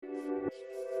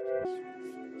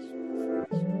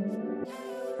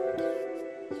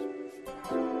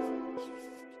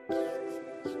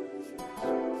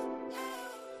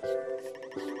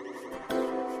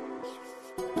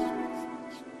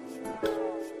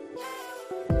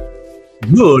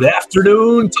Good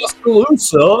afternoon,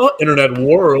 Tuscaloosa, Internet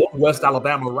World, West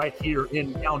Alabama, right here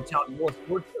in downtown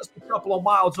Northport, just a couple of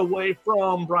miles away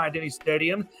from Bryant-Denny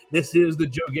Stadium. This is the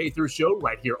Joe Gaither Show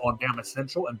right here on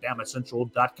BamaCentral and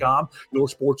BamaCentral.com, your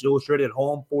Sports Illustrated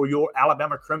home for your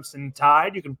Alabama Crimson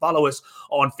Tide. You can follow us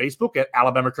on Facebook at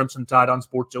Alabama Crimson Tide on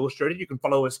Sports Illustrated. You can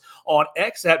follow us on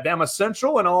X at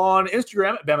BamaCentral and on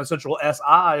Instagram at BamaCentral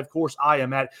SI. Of course, I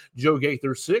am at Joe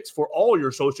Gaither 6 for all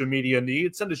your social media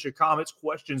needs. Send us your comments,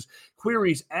 questions,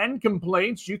 queries, and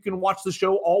complaints. You can watch the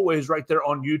show always right there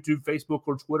on YouTube, Facebook,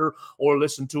 or Twitter, or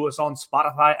listen to us on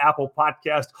Spotify, Apple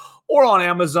Podcast, or on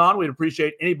Amazon. We'd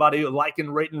appreciate anybody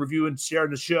liking, rating, reviewing,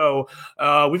 sharing the show.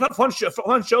 We've had a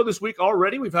fun show this week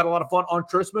already. We've had a lot of fun on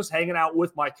Christmas, hanging out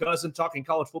with my cousin, talking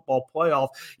college football playoff.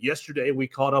 Yesterday, we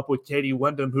caught up with Katie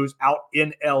Wyndham, who's out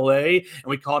in L.A., and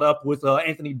we caught up with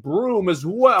Anthony Broom as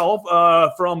well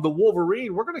from the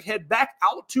Wolverine. We're going to head back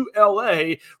out to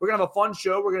L.A. We're going to have a fun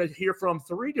show. We're going to hear from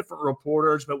three different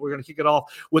reporters, but we're going to kick it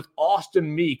off with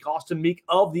Austin Meek. Austin Meek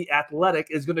of The Athletic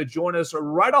is going to join us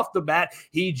right off the bat.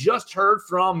 He just heard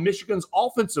from Michigan's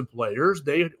offensive players.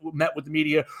 They met with the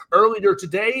media earlier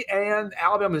today, and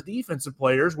Alabama's defensive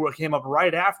players came up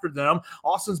right after them.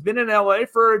 Austin's been in L.A.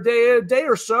 for a day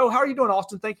or so. How are you doing,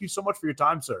 Austin? Thank you so much for your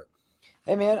time, sir.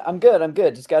 Hey, man, I'm good.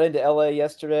 Just got into LA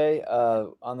yesterday,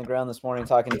 on the ground this morning,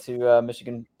 talking to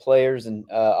Michigan players and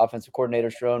offensive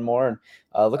coordinator Sharon Moore,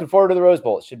 and looking forward to the Rose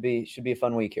Bowl. It should be a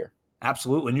fun week here.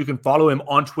 Absolutely. And you can follow him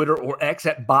on Twitter or X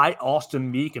at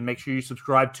 @ByAustinMeek, and make sure you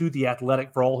subscribe to The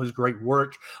Athletic for all his great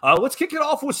work. Let's kick it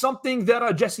off with something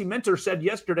that Jesse Minter said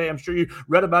yesterday. I'm sure you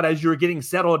read about as you were getting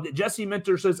settled. Jesse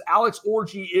Minter says Alex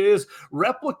Orji is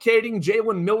replicating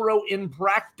Jalen Milroe in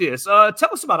practice. Tell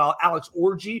us about Alex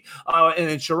Orji. And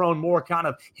then Sharon Moore kind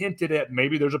of hinted at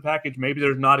maybe there's a package, maybe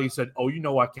there's not. He said,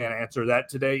 I can't answer that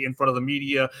today in front of the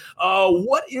media.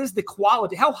 What is the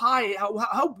quality? How high,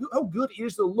 how good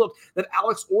is the look that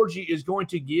Alex Orji is going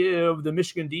to give the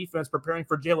Michigan defense preparing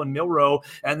for Jalen Milroe?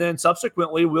 And then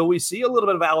subsequently, will we see a little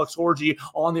bit of Alex Orji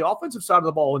on the offensive side of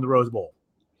the ball in the Rose Bowl?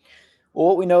 Well,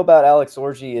 what we know about Alex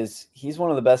Orji is he's one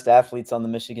of the best athletes on the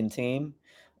Michigan team.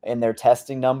 And their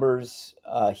testing numbers,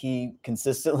 he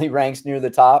consistently ranks near the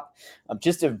top.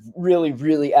 Just a really,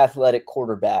 really athletic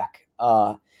quarterback.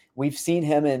 We've seen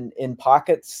him in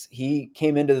pockets. He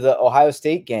came into the Ohio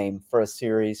State game for a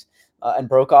series and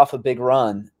broke off a big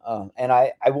run. And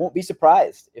I won't be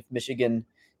surprised if Michigan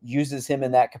uses him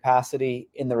in that capacity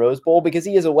in the Rose Bowl, because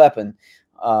he is a weapon.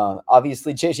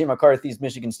 Obviously, J.J. McCarthy's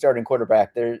Michigan's starting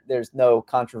quarterback. There's no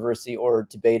controversy or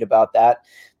debate about that.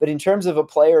 But in terms of a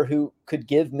player who could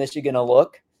give Michigan a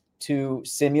look to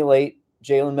simulate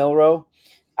Jalen Milroe,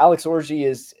 Alex Orji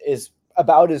is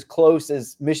about as close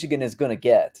as Michigan is going to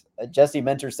get. Jesse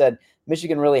Minter said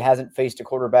Michigan really hasn't faced a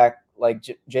quarterback like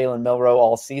Jalen Milroe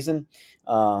all season.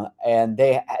 And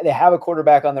they have a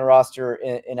quarterback on the roster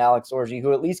in Alex Orji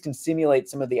who at least can simulate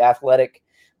some of the athletic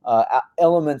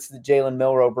elements that Jalen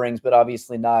Milroe brings, but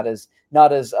obviously not as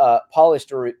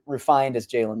polished or refined as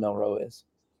Jalen Milroe is.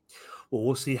 Well,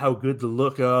 we'll see how good the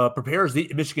look prepares the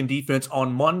Michigan defense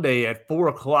on Monday at 4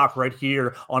 o'clock right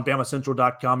here on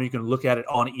BamaCentral.com. You can look at it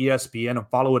on ESPN and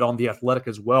follow it on The Athletic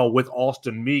as well with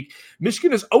Austin Meek.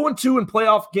 Michigan is 0-2 in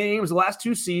playoff games the last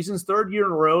two seasons, third year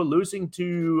in a row, losing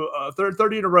to third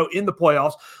year in a row in the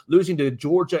playoffs, losing to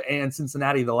Georgia and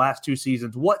Cincinnati the last two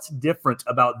seasons. What's different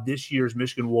about this year's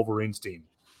Michigan Wolverines team?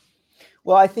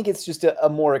 Well, I think it's just a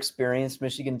more experienced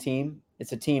Michigan team.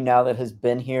 It's a team now that has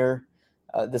been here.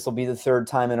 This will be the third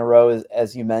time in a row,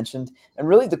 as you mentioned. And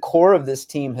really the core of this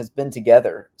team has been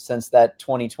together since that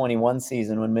 2021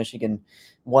 season when Michigan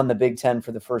won the Big Ten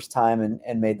for the first time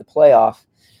and made the playoff.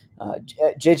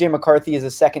 J.J. McCarthy is a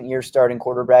second-year starting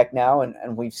quarterback now,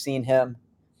 and we've seen him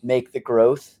make the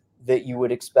growth that you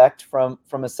would expect from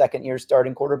a second-year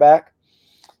starting quarterback.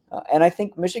 And I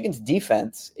think Michigan's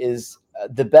defense is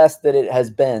the best that it has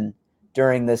been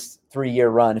during this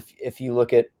 3-year run. If you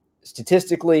look at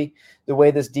statistically, the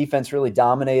way this defense really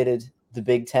dominated the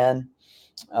Big Ten,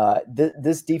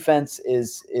 this defense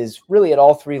is really at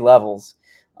all three levels.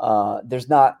 There's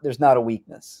not a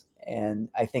weakness, and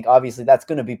I think obviously that's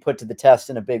going to be put to the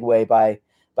test in a big way by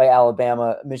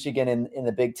Alabama. Michigan in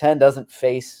the Big Ten doesn't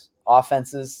face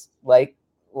offenses like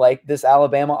this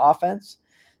Alabama offense,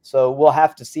 so we'll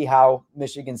have to see how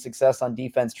Michigan's success on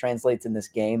defense translates in this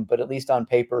game. But at least on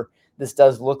paper, this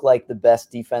does look like the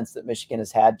best defense that Michigan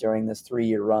has had during this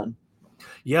 3-year run.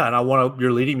 Yeah, and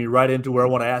you're leading me right into where I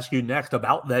want to ask you next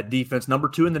about that defense. Number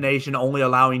 2 in the nation, only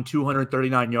allowing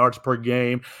 239 yards per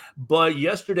game. But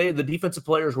yesterday, the defensive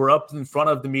players were up in front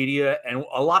of the media, and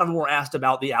a lot of them were asked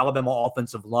about the Alabama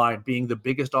offensive line being the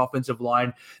biggest offensive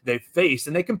line they faced.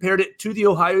 And they compared it to the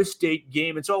Ohio State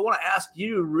game. And so I want to ask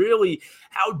you, really,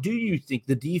 how do you think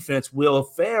the defense will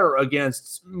fare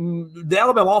against the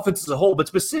Alabama offense as a whole, but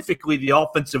specifically the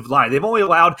offensive line? They've only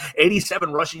allowed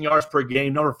 87 rushing yards per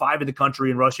game, number 5 in the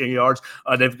country in rushing yards.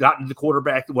 They've gotten the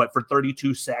quarterback, for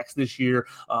 32 sacks this year.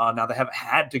 Now, they haven't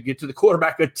had to get to the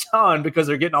quarterback a ton because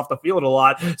they're getting off the field a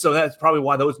lot. So that's probably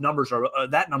why those numbers are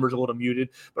that number's a little muted.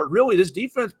 But really, this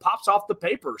defense pops off the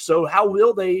paper. So how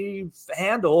will they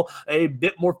handle a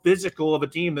bit more physical of a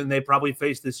team than they probably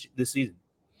faced this season?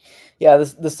 Yeah,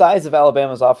 the size of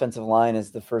Alabama's offensive line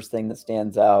is the first thing that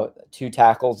stands out. 2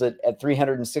 tackles at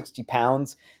 360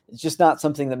 pounds. It's just not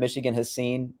something that Michigan has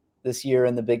seen this year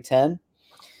in the Big Ten.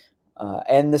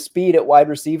 And the speed at wide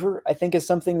receiver, I think, is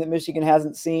something that Michigan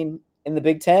hasn't seen in the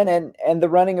Big Ten. And the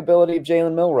running ability of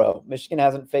Jalen Milroe. Michigan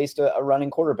hasn't faced a running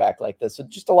quarterback like this. So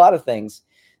just a lot of things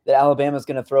that Alabama's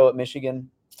going to throw at Michigan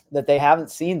that they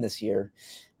haven't seen this year.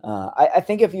 I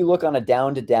think if you look on a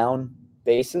down-to-down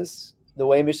basis, the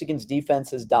way Michigan's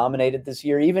defense has dominated this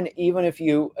year, even if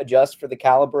you adjust for the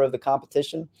caliber of the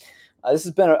competition, this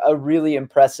has been a really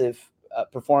impressive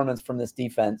performance from this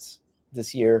defense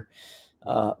this year.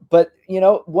 But,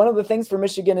 one of the things for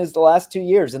Michigan is the last 2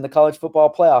 years in the college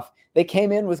football playoff, they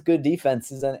came in with good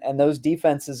defenses, and those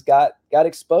defenses got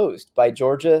exposed by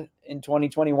Georgia in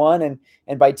 2021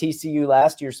 and by TCU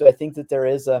last year. So I think that there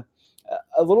is a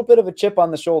little bit of a chip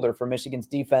on the shoulder for Michigan's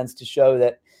defense to show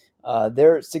that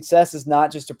their success is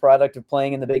not just a product of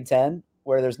playing in the Big Ten,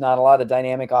 where there's not a lot of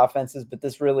dynamic offenses, but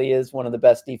this really is one of the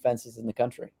best defenses in the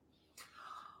country.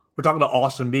 We're talking about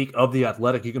Austin Meek of The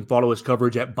Athletic. You can follow his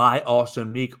coverage at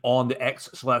 @ByAustinMeek on the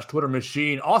X/Twitter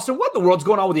machine. Austin, what in the world's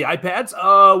going on with the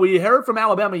iPads? We heard from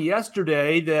Alabama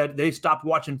yesterday that they stopped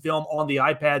watching film on the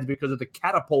iPads because of the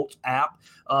Catapult app.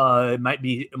 It might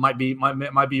be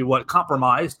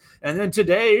compromised. And then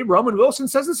today, Roman Wilson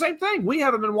says the same thing. We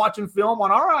haven't been watching film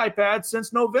on our iPads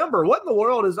since November. What in the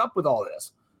world is up with all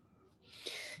this?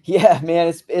 Yeah,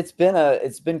 man, it's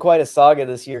been quite a saga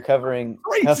this year covering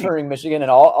Michigan,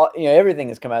 and all everything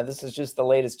has come out. This is just the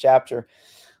latest chapter.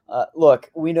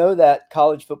 Look, we know that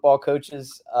college football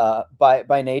coaches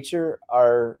by nature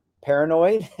are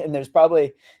paranoid, and there's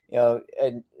probably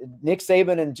Nick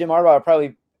Saban and Jim Harbaugh are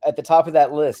probably at the top of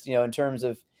that list, in terms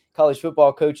of college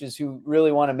football coaches who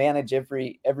really want to manage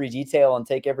every detail and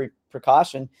take every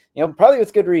precaution, probably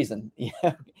with good reason.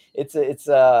 It's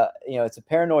a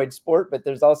paranoid sport, but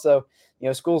there's also,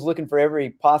 schools looking for every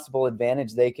possible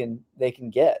advantage they can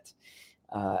get.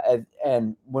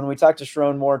 And when we talked to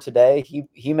Sharon Moore today,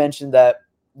 he mentioned that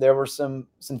there were some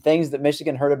things that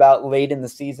Michigan heard about late in the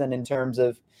season in terms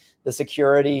of the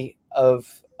security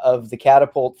of the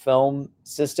Catapult film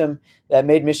system that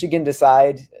made Michigan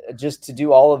decide just to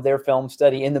do all of their film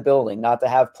study in the building, not to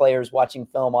have players watching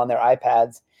film on their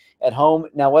iPads at home.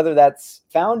 Now, whether that's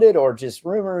founded or just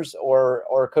rumors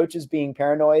or coaches being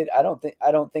paranoid, I don't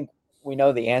think we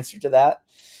know the answer to that.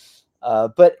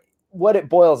 But what it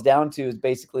boils down to is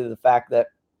basically the fact that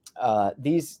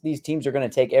these teams are going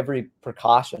to take every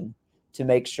precaution to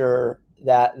make sure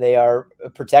that they are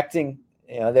protecting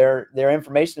their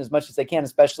information as much as they can,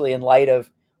 especially in light of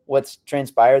what's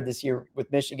transpired this year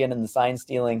with Michigan and the sign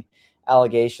stealing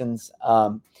allegations.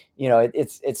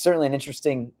 It's certainly an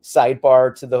interesting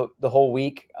sidebar to the whole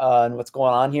week and what's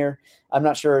going on here. I'm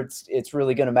not sure it's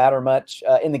really going to matter much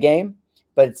in the game,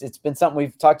 but it's been something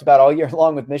we've talked about all year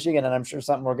long with Michigan, and I'm sure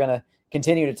something we're going to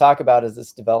continue to talk about as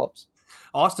this develops.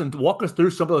 Austin, walk us through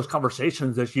some of those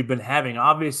conversations that you've been having.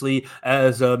 Obviously,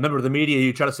 as a member of the media,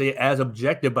 you try to say as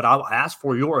objective, but I'll ask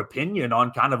for your opinion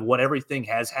on kind of what everything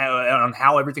on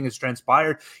how everything has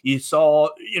transpired. You saw,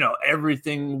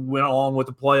 everything went along with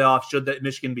the playoffs. Should that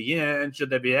Michigan be in? Should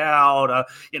they be out?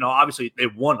 Obviously they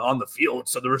won on the field,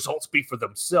 so the results speak for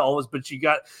themselves. But you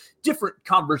got different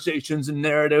conversations and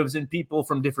narratives and people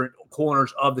from different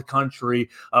corners of the country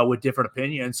with different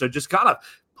opinions. So just kind of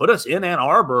put us in Ann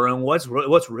Arbor and what's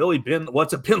it been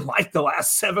like the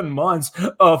last 7 months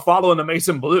following the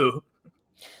Mason Blue.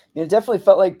 It definitely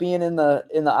felt like being in the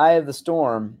eye of the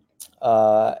storm,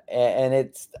 and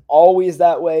it's always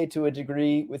that way to a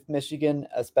degree with Michigan,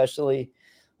 especially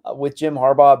with Jim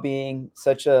Harbaugh being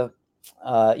such a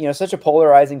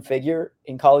polarizing figure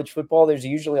in college football. There's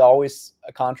usually always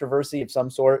a controversy of some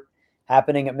sort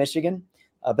happening at Michigan.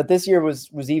 But this year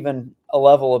was even a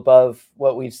level above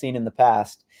what we've seen in the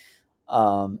past.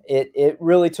 It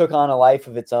really took on a life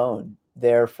of its own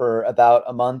there for about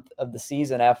a month of the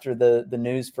season after the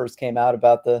news first came out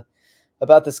about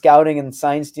the scouting and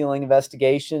sign stealing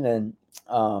investigation. And,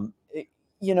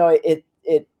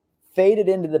 it faded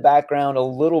into the background a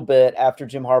little bit after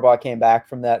Jim Harbaugh came back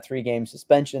from that 3-game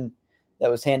suspension that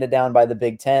was handed down by the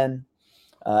Big Ten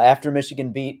after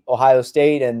Michigan beat Ohio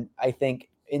State. And I think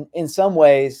in some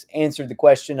ways answered the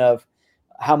question of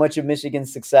how much of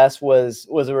Michigan's success was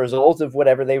a result of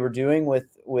whatever they were doing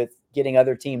with getting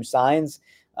other teams signs.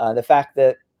 The fact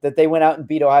that they went out and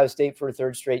beat Ohio State for a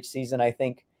third straight season, I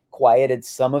think, quieted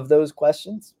some of those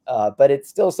questions, but it's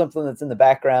still something that's in the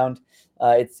background.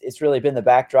 It's really been the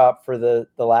backdrop for the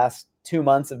last 2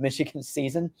 months of Michigan's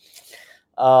season,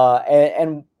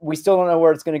 and we still don't know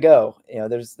where it's going to go.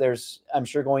 There's I'm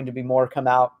sure going to be more come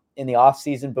out in the off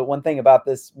season, but one thing about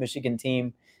this Michigan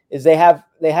team is they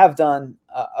have done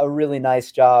a really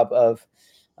nice job of,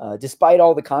 despite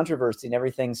all the controversy and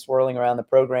everything swirling around the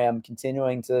program,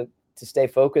 continuing to stay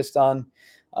focused on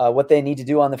what they need to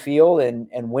do on the field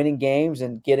and winning games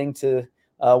and getting to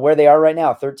where they are right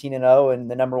now, 13-0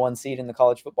 and the number 1 seed in the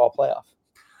college football playoff.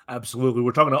 Absolutely.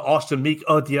 We're talking to Austin Meek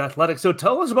of The Athletic. So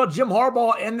tell us about Jim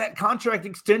Harbaugh and that contract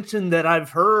extension that I've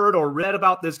heard or read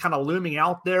about this kind of looming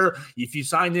out there. If you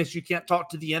sign this, you can't talk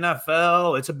to the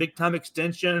NFL. It's a big-time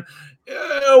extension.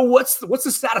 What's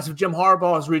the status of Jim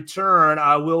Harbaugh's return?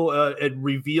 I will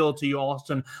reveal to you,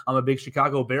 Austin, I'm a big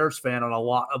Chicago Bears fan, and a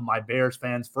lot of my Bears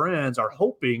fans' friends are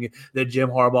hoping that Jim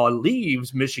Harbaugh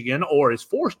leaves Michigan or is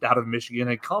forced out of Michigan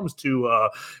and comes to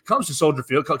Soldier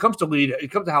Field, comes to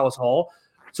Hallis Hall.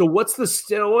 So what's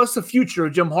the future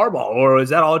of Jim Harbaugh, or is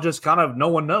that all just kind of no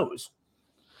one knows?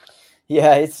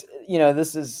 Yeah, it's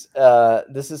this is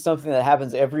something that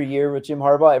happens every year with Jim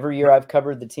Harbaugh. Every year I've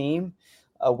covered the team,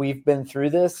 we've been through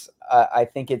this. I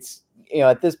think it's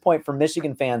at this point for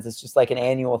Michigan fans, it's just like an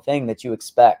annual thing that you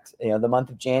expect. The month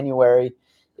of January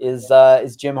is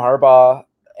Jim Harbaugh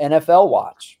NFL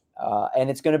watch, and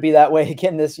it's going to be that way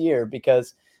again this year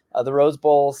because the Rose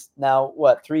Bowl's now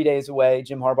 3 days away.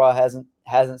 Jim Harbaugh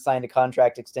hasn't signed a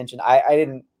contract extension. I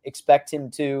didn't expect him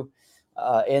to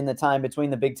in the time between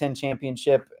the Big Ten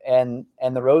championship and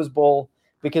the Rose Bowl,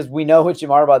 because we know with Jim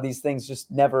Harbaugh, these things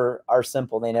just never are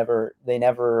simple. They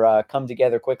never come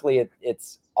together quickly.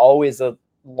 It's always a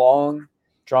long,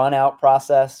 drawn out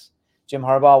process. Jim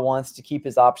Harbaugh wants to keep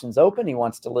his options open. He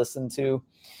wants to listen to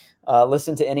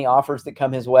any offers that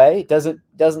come his way. It doesn't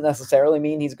necessarily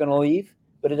mean he's going to leave,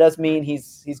 but it does mean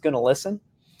he's going to listen.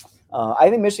 I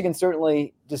think Michigan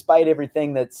certainly, despite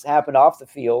everything that's happened off the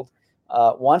field,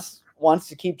 wants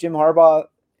to keep Jim Harbaugh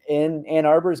in Ann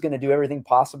Arbor, is going to do everything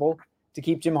possible to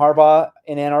keep Jim Harbaugh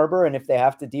in Ann Arbor. And if they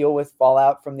have to deal with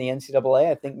fallout from the NCAA,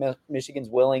 I think Michigan's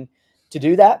willing to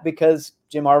do that because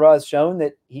Jim Harbaugh has shown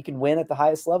that he can win at the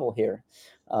highest level here.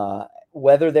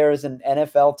 Whether there is an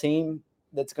NFL team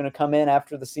that's going to come in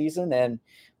after the season and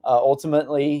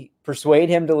ultimately persuade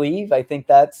him to leave, I think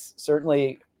that's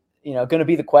certainly going to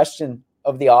be the question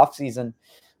of the offseason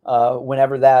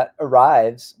whenever that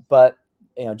arrives. But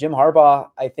Jim Harbaugh,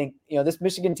 I think this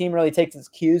Michigan team really takes its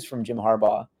cues from Jim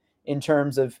Harbaugh in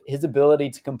terms of his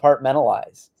ability to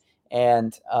compartmentalize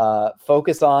and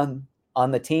focus on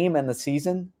the team and the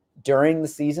season during the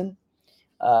season,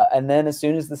 and then as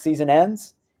soon as the season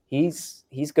ends, he's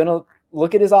going to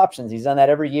look at his options. He's done that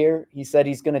every year. He said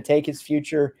he's going to take his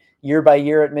future year by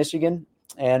year at Michigan,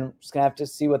 and just going to have to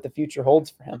see what the future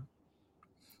holds for him.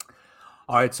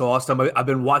 All right, so Austin, I've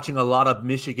been watching a lot of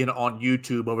Michigan on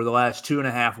YouTube over the last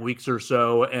 2.5 weeks or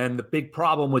so, and the big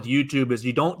problem with YouTube is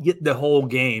you don't get the whole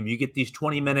game. You get these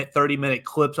 20-minute, 30-minute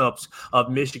clips of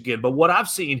Michigan. But what I've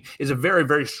seen is a very,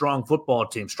 very strong football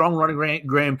team. Strong running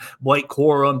game, Blake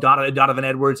Corum, Donovan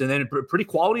Edwards, and then pretty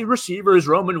quality receivers,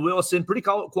 Roman Wilson, pretty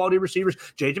quality receivers.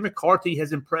 J.J. McCarthy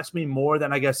has impressed me more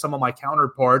than, I guess, some of my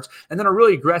counterparts, and then a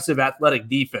really aggressive athletic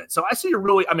defense. So I see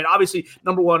obviously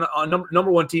number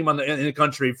one team in the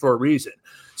country for a reason.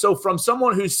 So from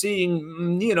someone who's seeing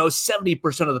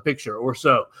 70% of the picture or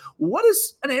so, what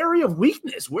is an area of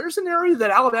weakness? Where's an area that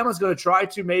Alabama's going to try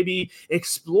to maybe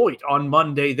exploit on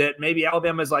Monday that maybe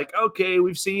Alabama's like, okay,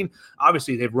 we've seen,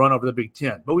 obviously they've run over the Big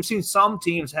Ten, but we've seen some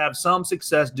teams have some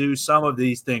success do some of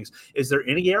these things. Is there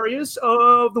any areas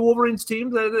of the Wolverines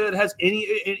team that has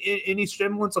any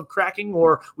semblance of cracking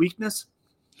or weakness?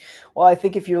 Well, I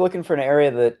think if you're looking for an area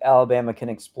that Alabama can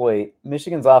exploit,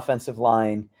 Michigan's offensive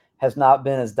line has not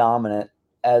been as dominant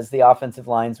as the offensive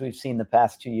lines we've seen the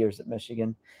past 2 years at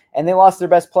Michigan. And they lost their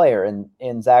best player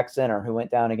in Zach Zinner, who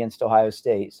went down against Ohio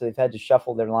State. So they've had to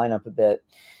shuffle their lineup a bit.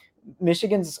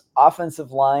 Michigan's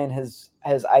offensive line has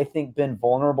I think, been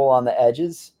vulnerable on the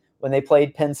edges when they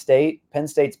played Penn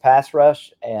State's pass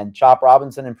rush and Chop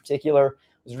Robinson in particular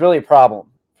was really a problem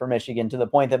for Michigan, to the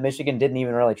point that Michigan didn't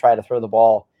even really try to throw the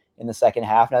ball in the second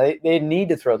half. Now they need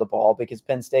to throw the ball because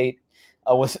Penn State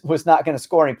was not going to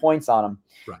score any points on them.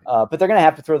 Right. But they're going to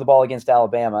have to throw the ball against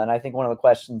Alabama. And I think one of the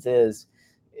questions is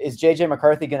J.J.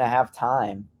 McCarthy going to have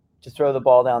time to throw the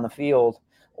ball down the field,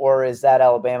 or is that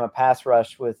Alabama pass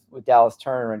rush with Dallas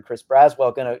Turner and Chris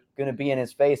Braswell going to be in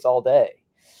his face all day?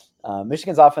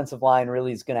 Michigan's offensive line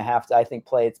really is going to have to, I think,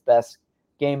 play its best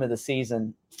game of the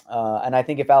season. And I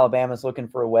think if Alabama's looking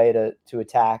for a way to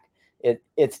attack,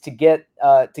 it's to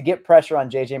get pressure on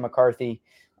J.J. McCarthy,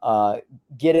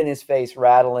 get in his face,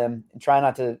 rattle him, and try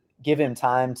not to give him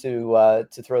time to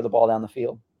throw the ball down the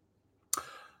field.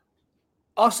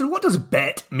 Austin, what does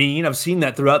bet mean? I've seen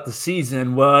that throughout the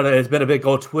season. It's been a big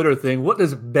old Twitter thing. What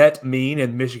does bet mean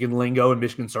in Michigan lingo and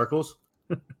Michigan circles?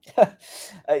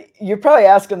 You're probably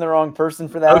asking the wrong person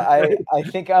for that. Okay. I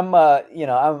think I'm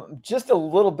just a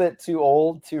little bit too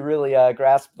old to really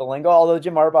grasp the lingo, although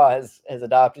Jim Harbaugh has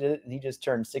adopted it and he just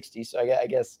turned 60. So I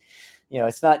guess,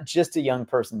 it's not just a young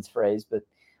person's phrase, but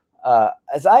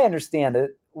as I understand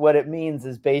it, what it means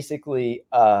is basically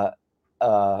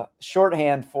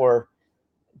shorthand for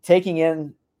taking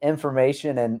in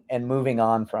information and moving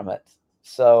on from it.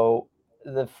 So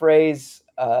the phrase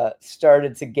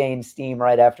started to gain steam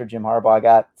right after Jim Harbaugh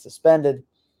got suspended.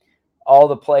 All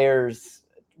the players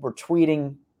were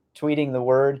tweeting the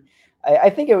word.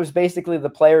 I think it was basically the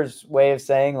players' way of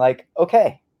saying, like,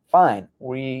 okay, fine,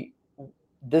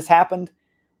 this happened.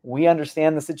 We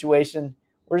understand the situation.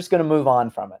 We're just going to move on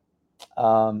from it.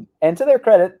 And to their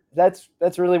credit, that's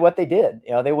really what they did.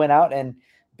 They went out and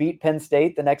beat Penn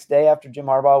State the next day after Jim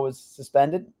Harbaugh was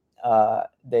suspended.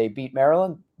 They beat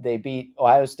Maryland. They beat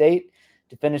Ohio State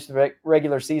to finish the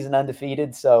regular season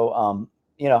undefeated. So,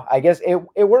 I guess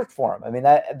it worked for them. I mean,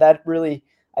 that really,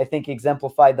 I think,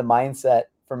 exemplified the mindset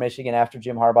for Michigan after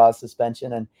Jim Harbaugh's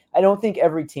suspension. And I don't think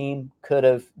every team could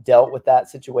have dealt with that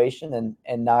situation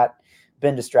and not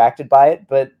been distracted by it.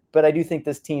 But I do think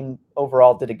this team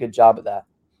overall did a good job of that.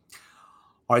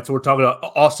 All right, so we're talking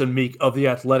about Austin Meek of The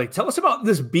Athletic. Tell us about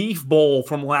this Beef Bowl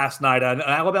from last night.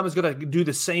 Alabama's going to do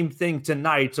the same thing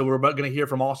tonight, so we're going to hear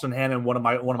from Austin Hannon, one of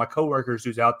my coworkers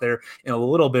who's out there, in a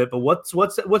little bit. But what's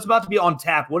about to be on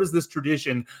tap? What is this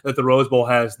tradition that the Rose Bowl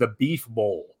has, the Beef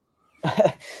Bowl?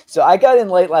 So I got in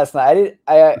late last night.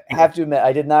 I have to admit,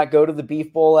 I did not go to the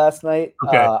Beef Bowl last night.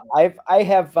 Okay.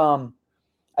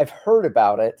 I've heard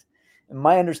about it.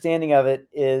 My understanding of it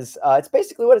is it's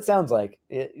basically what it sounds like.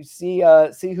 You see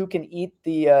who can eat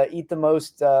the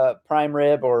most prime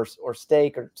rib or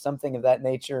steak or something of that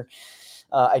nature.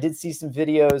 I did see some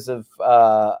videos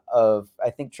of I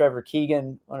think Trevor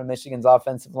Keegan, one of Michigan's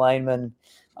offensive linemen,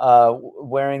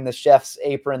 wearing the chef's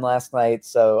apron last night.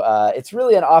 So it's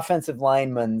really an offensive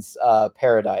lineman's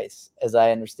paradise, as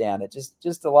I understand it.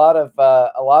 Just a lot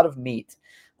of meat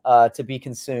to be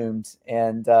consumed,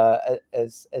 and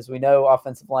as we know,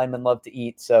 offensive linemen love to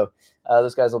eat, so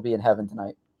those guys will be in heaven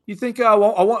tonight. You think? I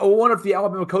wonder if the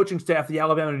Alabama coaching staff, the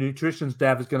Alabama nutrition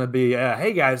staff, is going to be,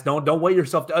 hey guys, don't weigh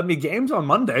yourself. Game's on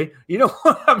Monday.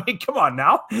 I mean, come on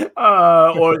now.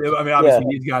 Obviously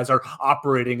these guys are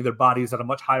operating their bodies at a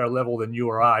much higher level than you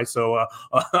or I, so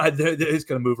it's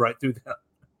going to move right through them.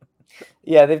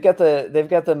 Yeah, they've got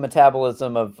the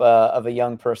metabolism of a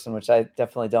young person, which I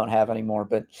definitely don't have anymore.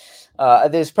 But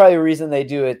there's probably a reason they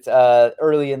do it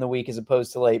early in the week as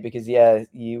opposed to late, because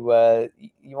you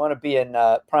want to be in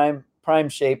prime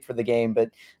shape for the game,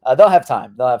 but they'll have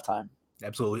time.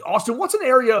 Absolutely. Austin, what's an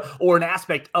area or an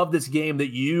aspect of this game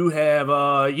that you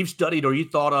have you've studied or you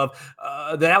thought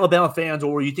of that Alabama fans,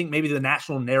 or you think maybe the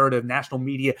national narrative, national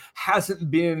media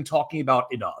hasn't been talking about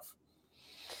enough?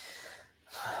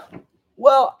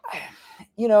 Well,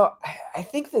 I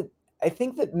think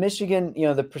that Michigan,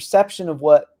 the perception of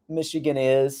what Michigan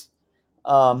is,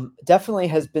 definitely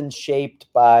has been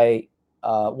shaped by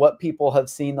what people have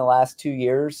seen the last 2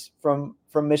 years from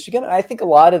Michigan. And I think a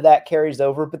lot of that carries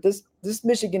over, but this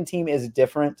Michigan team is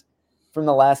different from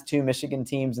the last two Michigan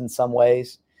teams in some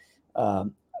ways.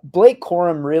 Blake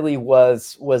Corum really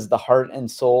was the heart and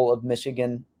soul of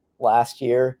Michigan last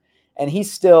year, and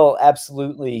he's still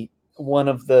absolutely one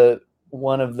of the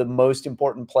most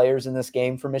important players in this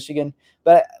game for Michigan.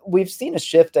 But we've seen a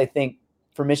shift, I think,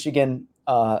 for Michigan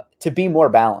to be more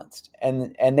balanced.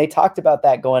 And they talked about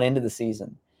that going into the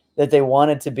season, that they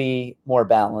wanted to be more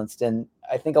balanced. And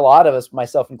I think a lot of us,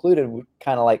 myself included, would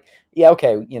kind of like, yeah,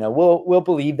 okay, we'll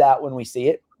believe that when we see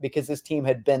it, because this team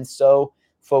had been so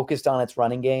focused on its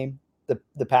running game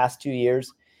the past 2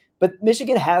 years. But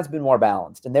Michigan has been more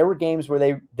balanced, and there were games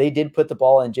where they did put the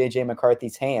ball in J.J.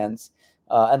 McCarthy's hands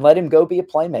and let him go be a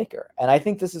playmaker. And I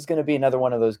think this is going to be another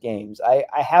one of those games.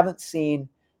 I haven't seen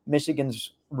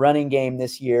Michigan's running game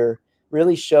this year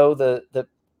really show the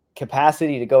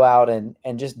capacity to go out and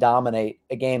just dominate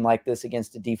a game like this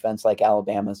against a defense like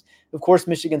Alabama's. Of course,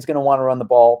 Michigan's going to want to run the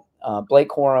ball. Blake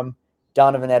Corum,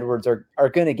 Donovan Edwards are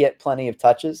going to get plenty of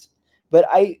touches. But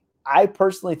I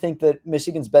personally think that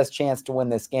Michigan's best chance to win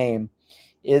this game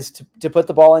is to put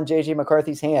the ball in J.J.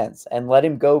 McCarthy's hands and let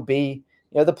him go be,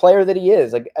 the player that he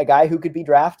is, a guy who could be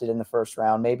drafted in the first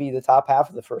round, maybe the top half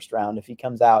of the first round if he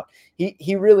comes out.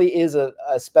 He really is a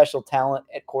special talent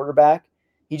at quarterback.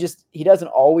 He doesn't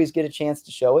always get a chance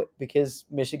to show it because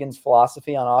Michigan's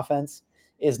philosophy on offense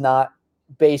is not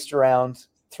based around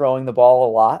throwing the ball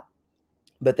a lot.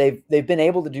 But they've been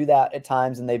able to do that at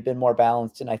times, and they've been more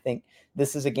balanced. And I think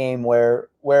this is a game where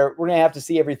we're going to have to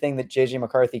see everything that J.J.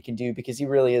 McCarthy can do because he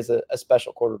really is a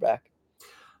special quarterback.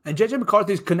 And J.J.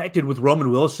 McCarthy's connected with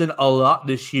Roman Wilson a lot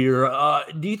this year.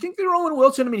 Do you think that Roman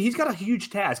Wilson, he's got a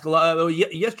huge task.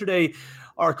 Yesterday,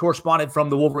 our correspondent from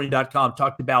the Wolverine.com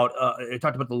talked about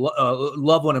the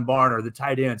Loveland and Barner, the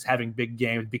tight ends, having big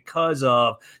games because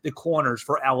of the corners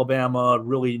for Alabama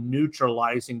really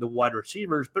neutralizing the wide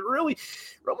receivers. But really,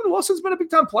 Roman Wilson's been a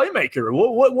big-time playmaker.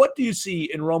 What do you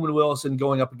see in Roman Wilson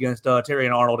going up against Terry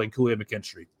and Arnold and Kool-Aid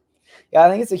McKinstry? Yeah, I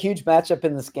think it's a huge matchup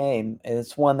in this game.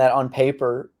 It's one that on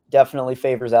paper definitely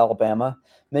favors Alabama.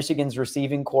 Michigan's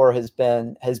receiving core has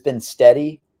been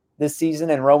steady this season,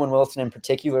 and Roman Wilson in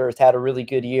particular has had a really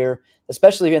good year,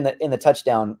 especially in the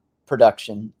touchdown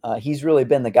production. He's really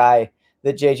been the guy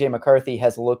that J.J. McCarthy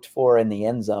has looked for in the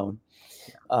end zone.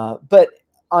 But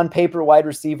on paper, wide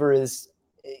receiver is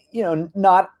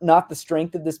not the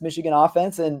strength of this Michigan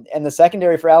offense, and the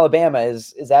secondary for Alabama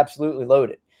is absolutely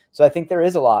loaded. So I think there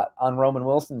is a lot on Roman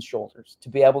Wilson's shoulders to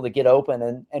be able to get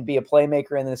open and be a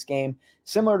playmaker in this game,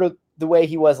 similar to the way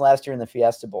he was last year in the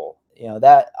Fiesta Bowl.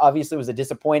 That obviously was a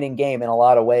disappointing game in a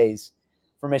lot of ways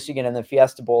for Michigan in the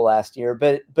Fiesta Bowl last year,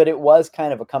 but it was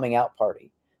kind of a coming out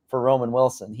party for Roman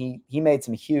Wilson. He made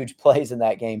some huge plays in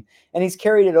that game, and he's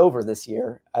carried it over this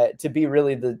year to be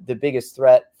really the biggest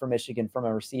threat for Michigan from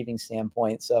a receiving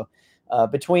standpoint. So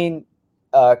between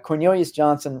Cornelius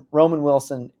Johnson, Roman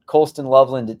Wilson, Colston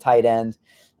Loveland at tight end.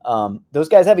 Those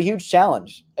guys have a huge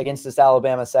challenge against this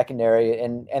Alabama secondary,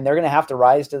 and they're going to have to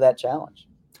rise to that challenge.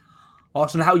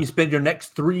 Austin, how you spend your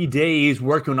next 3 days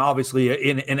working, obviously,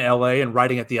 in LA and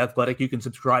writing at The Athletic. You can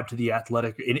subscribe to The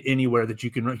Athletic anywhere that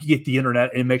you can get the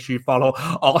internet, and make sure you follow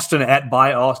Austin at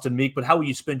 @ByAustinMeek. But how will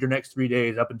you spend your next 3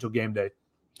 days up until game day?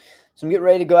 So I'm getting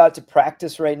ready to go out to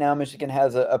practice right now. Michigan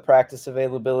has a practice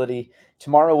availability.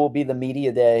 Tomorrow will be the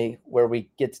media day where we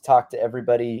get to talk to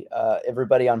everybody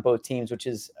on both teams, which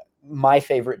is my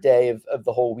favorite day of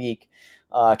the whole week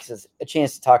because it's a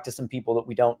chance to talk to some people that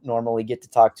we don't normally get to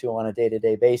talk to on a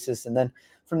day-to-day basis. And then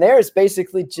from there, it's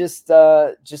basically just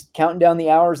counting down the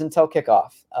hours until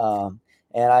kickoff.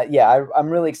 I'm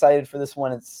really excited for this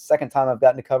one. It's the second time I've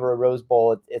gotten to cover a Rose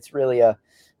Bowl. It's really a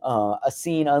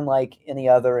scene unlike any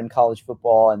other in college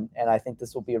football, and I think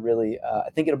this will be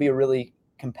it'll be a really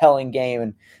compelling game,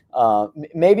 and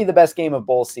maybe the best game of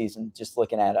bowl season. Just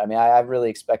looking at it, I really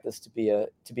expect this to be a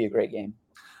great game.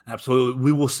 Absolutely.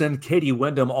 We will send Katie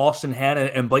Wyndham, Austin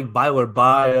Hannon, and Blake Byler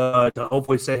by to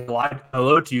hopefully say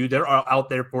hello to you. They're out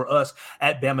there for us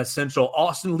at BamaCentral.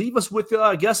 Austin, leave us with,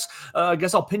 I guess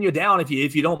I'll pin you down if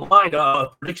you don't mind,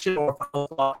 prediction or final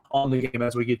thought on the game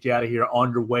as we get you out of here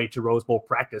on your way to Rose Bowl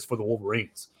practice for the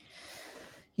Wolverines.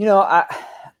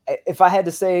 If I had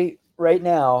to say right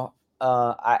now,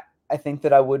 I think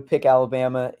that I would pick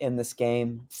Alabama in this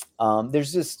game.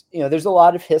 There's a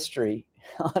lot of history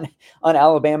on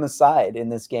Alabama's side in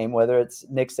this game, whether it's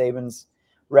Nick Saban's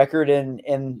record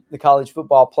in the college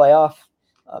football playoff,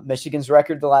 Michigan's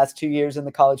record the last 2 years in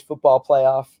the college football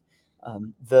playoff,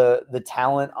 the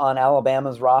talent on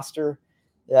Alabama's roster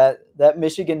that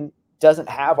Michigan doesn't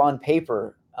have on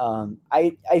paper.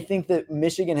 I think that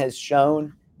Michigan has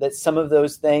shown that some of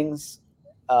those things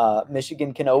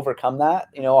Michigan can overcome that.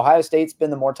 Ohio State's been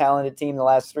the more talented team the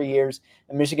last 3 years,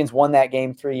 and Michigan's won that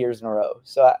game 3 years in a row.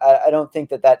 So I don't think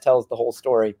that tells the whole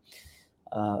story.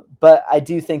 But I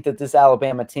do think that this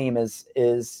Alabama team is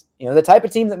the type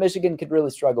of team that Michigan could really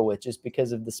struggle with just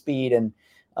because of the speed and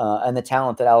the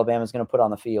talent that Alabama is going to put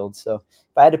on the field. So if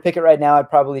I had to pick it right now, I'd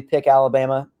probably pick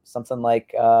Alabama, something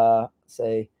like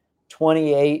say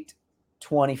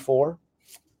 28-24.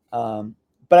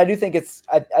 But I do think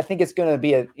I think it's going to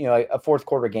be a fourth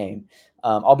quarter game.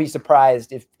 I'll be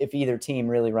surprised if either team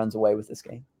really runs away with this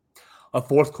game. A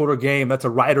fourth quarter game. That's a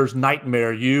writer's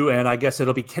nightmare. You and I guess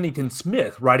it'll be Kennington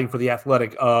Smith writing for The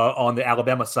Athletic on the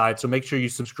Alabama side. So make sure you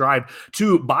subscribe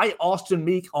to By Austin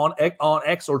Meek on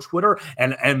X or Twitter,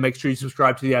 and make sure you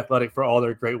subscribe to The Athletic for all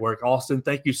their great work. Austin,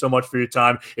 thank you so much for your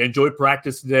time. Enjoy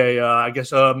practice today. I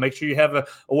guess make sure you have a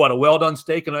well done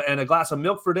steak and a glass of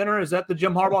milk for dinner. Is that the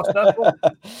Jim Harbaugh special?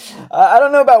 I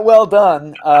don't know about well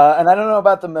done, and I don't know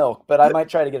about the milk, but I might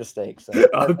try to get a steak. So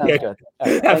that okay. sounds good.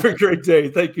 Right, have a great day.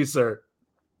 Thank you, sir.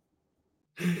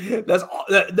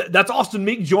 That's Austin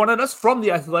Meek joining us from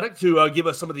The Athletic to give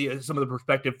us some of the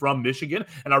perspective from Michigan,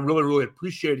 and I really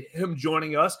appreciate him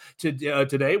joining us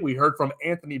today. We heard from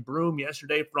Anthony Broom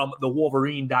yesterday from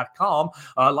thewolverine.com.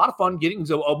 A lot of fun getting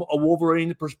a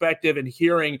Wolverine perspective and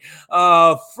hearing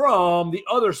from the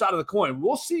other side of the coin.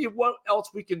 We'll see what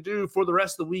else we can do for the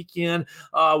rest of the weekend.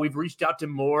 We've reached out to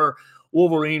more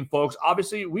Wolverine folks.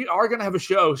 Obviously, we are going to have a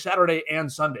show Saturday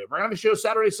and Sunday. We're going to have a show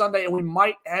Saturday, Sunday, and we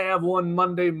might have one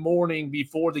Monday morning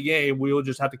before the game. We'll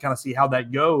just have to kind of see how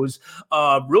that goes.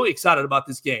 Really excited about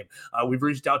this game. We've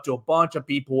reached out to a bunch of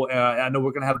people. I know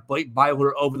we're going to have Blake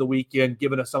Byler over the weekend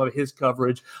giving us some of his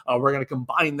coverage. We're going to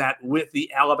combine that with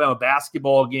the Alabama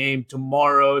basketball game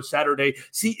tomorrow, Saturday,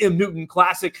 CM Newton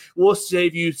Classic. We'll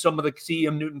save you some of the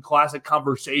CM Newton Classic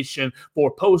conversation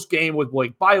for post-game with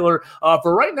Blake Byler.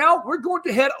 For right now, we're going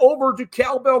to head over to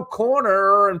Cowbell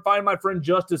Corner and find my friend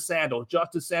Justice Sandle.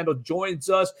 Justice Sandle joins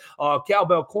us,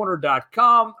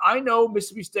 cowbellcorner.com. I know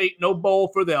Mississippi State, no bowl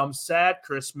for them. Sad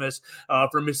Christmas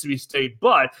for Mississippi State,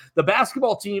 but the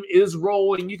basketball team is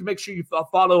rolling. You can make sure you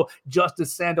follow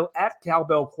Justice Sandle at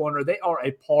Cowbell Corner. They are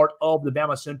a part of the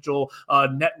BamaCentral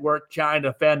network, kind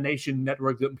of Fan Nation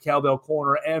network, the Cowbell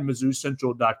Corner and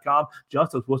MizzouCentral.com.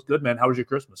 Justice, what's good, man? How was your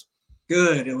Christmas?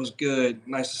 Good. It was good.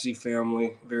 Nice to see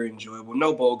family. Very enjoyable.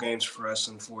 No bowl games for us,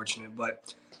 unfortunate,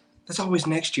 but that's always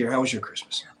next year. How was your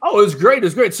Christmas? Oh, it was great. It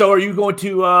was great. So are you going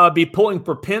to be pulling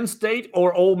for Penn State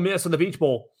or Ole Miss in the Peach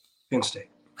Bowl? Penn State.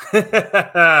 like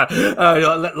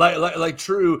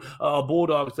true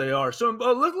Bulldogs they are. So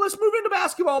let's move into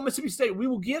basketball. Mississippi State. We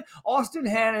will get Austin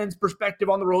Hannon's perspective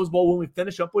on the Rose Bowl when we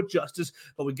finish up with Justice,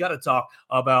 but we got to talk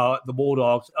about the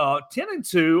Bulldogs.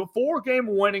 10-2,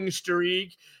 4-game winning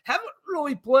streak. Haven't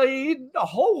really played a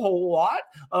whole lot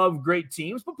of great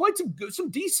teams, but played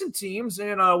some decent teams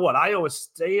in Iowa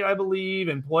State, I believe,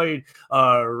 and played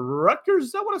Rutgers.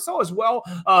 Is that what I saw as well?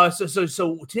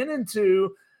 So 10-2.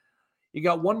 You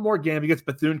got one more game against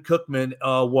Bethune-Cookman,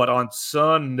 on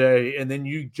Sunday, and then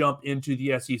you jump into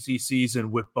the SEC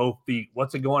season with both feet.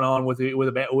 What's going on with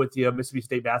the Mississippi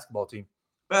State basketball team?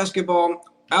 Basketball,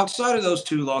 outside of those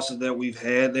two losses that we've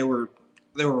had, they were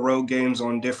road games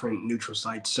on different neutral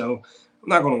sites, so I'm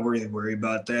not going to really worry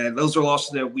about that. Those are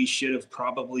losses that we should have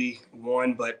probably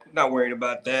won, but not worrying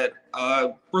about that.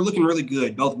 We're looking really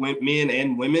good, both men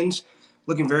and women's.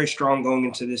 Looking very strong going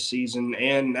into this season,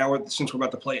 and now since we're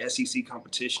about to play SEC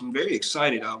competition, very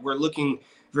excited. We're looking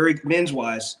very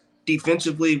men's-wise.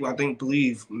 Defensively,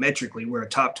 believe metrically, we're a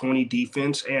top 20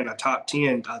 defense and a top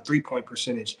 10 three-point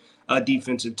percentage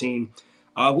defensive team.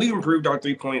 We've improved our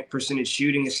three-point percentage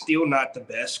shooting. It's still not the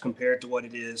best compared to what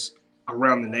it is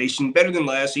around the nation. Better than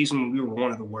last season when we were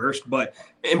one of the worst, but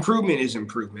improvement is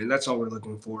improvement. That's all we're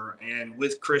looking for. And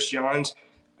with Chris Johns,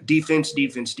 defense,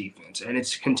 and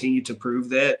it's continued to prove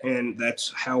that, and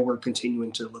that's how we're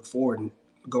continuing to look forward and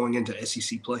going into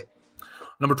SEC play.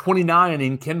 Number 29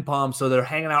 in KenPom, so they're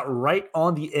hanging out right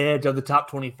on the edge of the top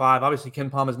 25. Obviously,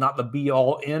 KenPom is not the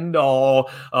be-all,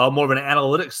 end-all, more of an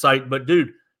analytics site, but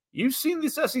dude, you've seen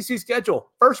this SEC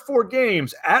schedule. First 4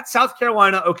 games at South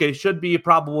Carolina, okay, should be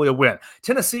probably a win.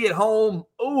 Tennessee at home,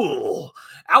 ooh.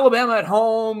 Alabama at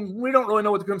home, we don't really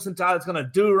know what the Crimson Tide is going to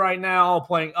do right now,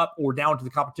 playing up or down to the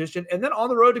competition. And then on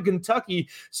the road to Kentucky.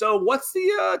 So what's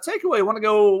the takeaway? Want to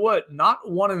go, not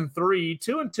 1-3,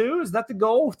 2-2? Is that the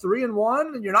goal?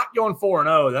 3-1? And you're not going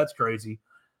 4-0. That's crazy.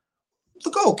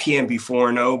 The goal can be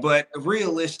 4-0, but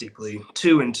realistically,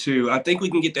 2-2. I think we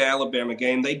can get the Alabama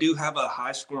game. They do have a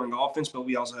high-scoring offense, but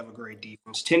we also have a great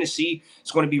defense. Tennessee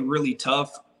is going to be really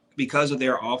tough because of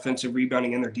their offensive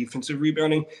rebounding and their defensive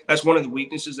rebounding. That's one of the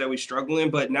weaknesses that we struggle in.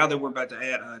 But now that we're about to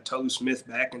add Tolu Smith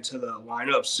back into the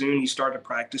lineup soon, he started to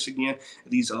practice again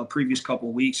these previous couple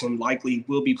of weeks and likely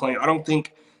will be playing. I don't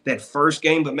think that first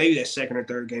game, but maybe that second or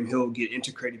third game, he'll get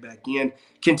integrated back in.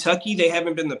 Kentucky, they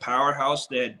haven't been the powerhouse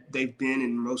that they've been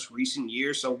in most recent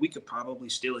years, so we could probably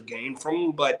steal a game from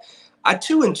them. But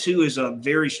 2-2 is a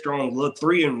very strong look.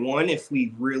 3-1 if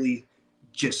we really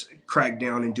just crack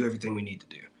down and do everything we need to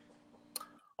do.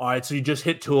 All right, so you just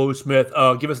hit Tulu Smith.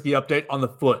 Give us the update on the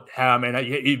foot. Man,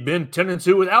 you've been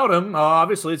 10-2 without him.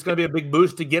 Obviously, it's going to be a big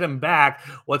boost to get him back.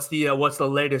 What's the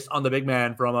latest on the big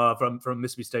man from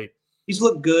Mississippi State? He's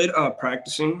looked good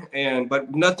practicing,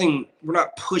 but nothing. We're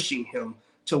not pushing him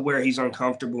to where he's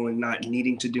uncomfortable and not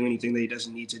needing to do anything that he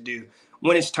doesn't need to do.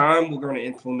 When it's time, we're going to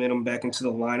implement him back into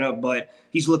the lineup. But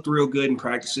he's looked real good in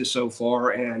practices so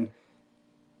far and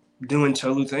doing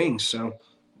Tolu things. So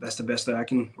that's the best that I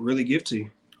can really give to you.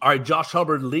 All right, Josh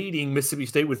Hubbard leading Mississippi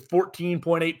State with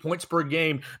 14.8 points per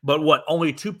game, but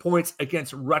only 2 points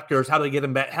against Rutgers. How do we get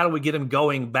him back? How do we get him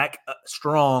going back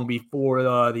strong before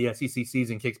the SEC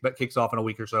season kicks off in a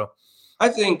week or so? I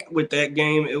think with that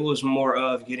game, it was more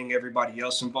of getting everybody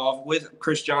else involved. With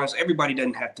Chris Johns, everybody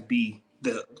doesn't have to be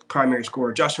the primary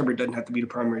scorer. Josh Hubbard doesn't have to be the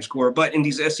primary scorer, but in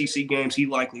these SEC games, he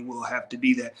likely will have to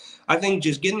be that. I think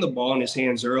just getting the ball in his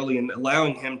hands early and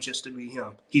allowing him just to be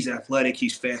him. He's athletic,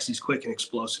 he's fast, he's quick and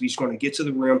explosive. He's going to get to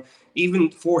the rim.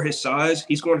 Even for his size,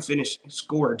 he's going to finish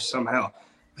scored somehow.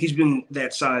 He's been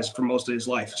that size for most of his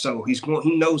life. So he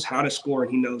knows how to score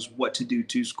and he knows what to do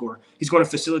to score. He's going to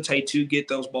facilitate to get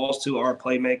those balls to our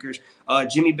playmakers.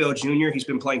 Jimmy Bell Jr., he's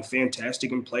been playing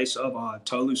fantastic in place of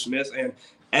Tolu Smith, and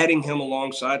adding him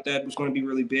alongside that was going to be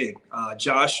really big.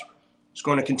 Josh is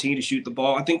going to continue to shoot the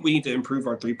ball. I think we need to improve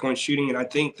our three-point shooting, and I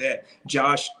think that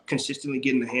Josh consistently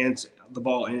getting the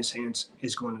ball in his hands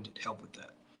is going to help with that.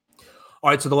 All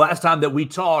right, so the last time that we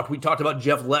talked about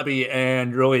Jeff Lebby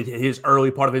and really his early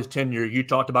part of his tenure. You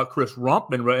talked about Chris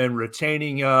Rump and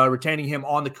retaining him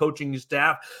on the coaching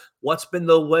staff. What's been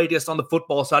the latest on the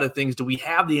football side of things? Do we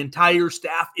have the entire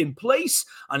staff in place?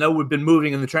 I know we've been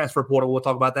moving in the transfer portal. We'll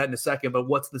talk about that in a second, but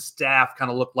what's the staff kind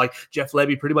of look like? Jeff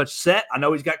Lebby pretty much set. I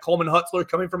know he's got Coleman Hutzler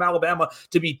coming from Alabama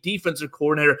to be defensive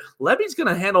coordinator. Lebby's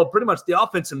going to handle pretty much the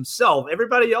offense himself.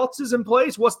 Everybody else is in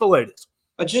place. What's the latest?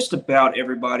 Just about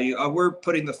everybody. We're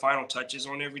putting the final touches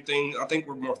on everything. I think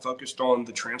we're more focused on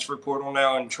the transfer portal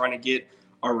now and trying to get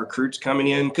our recruits coming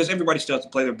in because everybody still has to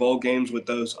play their bowl games with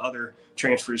those other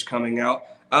transfers coming out.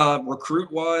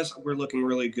 Recruit-wise, we're looking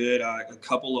really good. A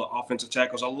couple of offensive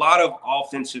tackles. A lot of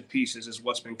offensive pieces is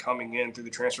what's been coming in through the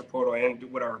transfer portal and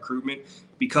with our recruitment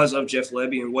because of Jeff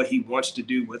Lebby and what he wants to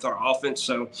do with our offense.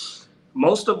 So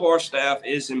most of our staff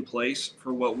is in place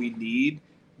for what we need.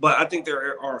 But I think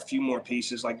there are a few more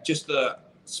pieces, like just the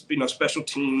special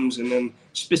teams and then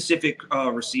specific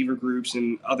receiver groups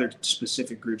and other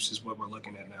specific groups is what we're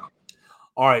looking at now.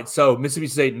 All right, so Mississippi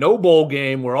State, no bowl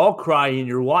game. We're all crying.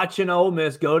 You're watching Ole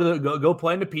Miss go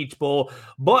play in the Peach Bowl,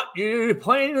 but you're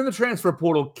playing in the transfer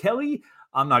portal. Kelly,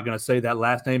 I'm not going to say that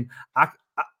last name,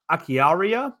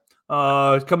 Akiaria.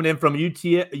 Coming in from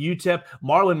UTEP,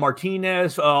 Marlon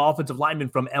Martinez, offensive lineman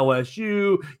from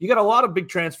LSU. You got a lot of big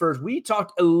transfers. We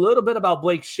talked a little bit about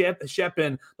Blake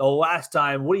Sheppin the last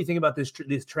time. What do you think about this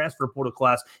transfer portal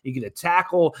class? You get a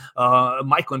tackle,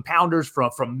 Michael Pounders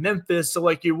from Memphis. So,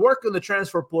 you're working the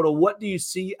transfer portal. What do you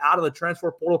see out of the transfer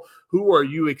portal? Who are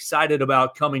you excited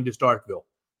about coming to Starkville?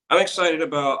 I'm excited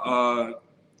about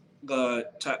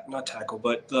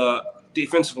the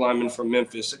defensive lineman from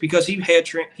Memphis because he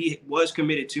was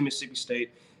committed to Mississippi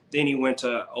State. Then he went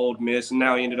to Ole Miss, and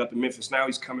now he ended up in Memphis. Now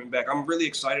he's coming back. I'm really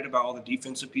excited about all the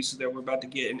defensive pieces that we're about to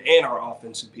get and our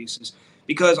offensive pieces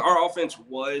because our offense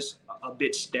was a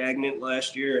bit stagnant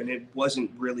last year, and it wasn't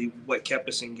really what kept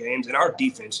us in games. And our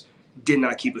defense did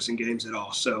not keep us in games at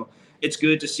all. So it's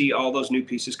good to see all those new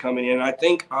pieces coming in. I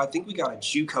think we got a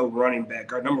JUCO running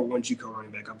back, our number one JUCO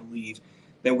running back, I believe,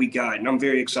 that we got. And I'm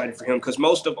very excited for him because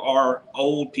most of our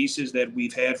old pieces that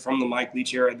we've had from the Mike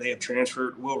Leach era, they have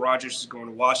transferred. Will Rogers is going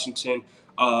to Washington.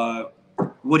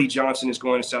 Woody Johnson is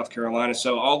going to South Carolina.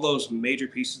 So all those major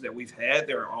pieces that we've had,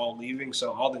 they're all leaving.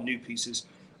 So all the new pieces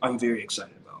I'm very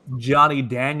excited about. Johnny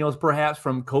Daniels, perhaps,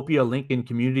 from Copia Lincoln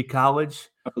Community College.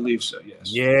 I believe so, yes.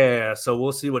 Yeah, so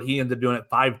we'll see what he ends up doing at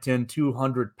 5'10",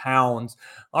 200 pounds.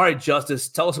 All right, Justice,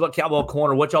 tell us about Cowbell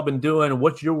Corner, what y'all been doing,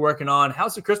 what you're working on.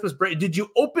 How's the Christmas break? Did you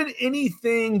open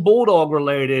anything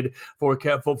Bulldog-related for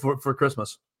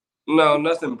Christmas? No,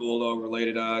 nothing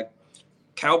Bulldog-related.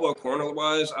 Cowbell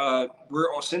Corner-wise,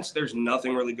 since there's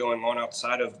nothing really going on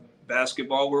outside of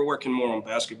basketball, we're working more on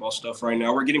basketball stuff right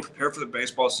now. We're getting prepared for the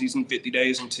baseball season, 50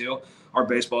 days until our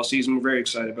baseball season. We're very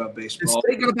excited about baseball. Is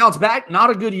State going to bounce back? Not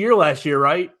a good year last year,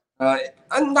 right?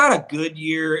 Not a good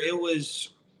year. It was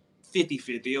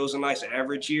 50-50. It was a nice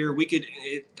average year.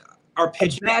 Our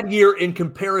pitch a bad year in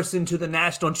comparison to the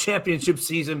national championship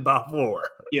season before.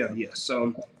 Yeah.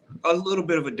 So a little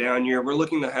bit of a down year. We're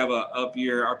looking to have a up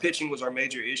year. Our pitching was our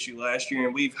major issue last year,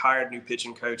 and we've hired new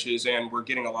pitching coaches, and we're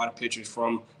getting a lot of pitchers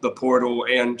from the portal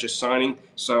and just signing.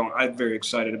 So I'm very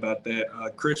excited about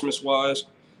that. Christmas-wise,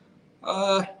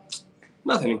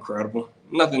 Nothing incredible.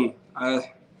 Nothing.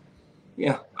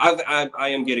 Yeah, I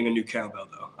am getting a new cowbell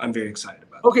though. I'm very excited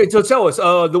about it. Okay, so tell us,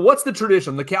 what's the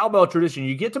tradition, the cowbell tradition?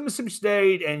 You get to Mississippi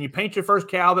State and you paint your first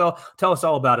cowbell. Tell us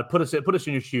all about it. Put us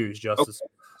in your shoes, Justice.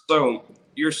 Okay. So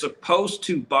you're supposed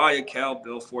to buy a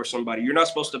cowbell for somebody. You're not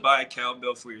supposed to buy a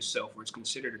cowbell for yourself, where it's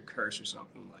considered a curse or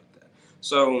something like that.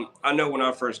 So I know when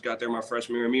I first got there, my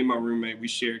freshman year, me and my roommate, we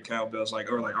shared cowbells. All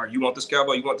right, you want this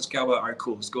cowbell? You want this cowbell? All right,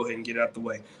 cool. Let's go ahead and get it out the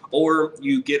way. Or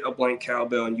you get a blank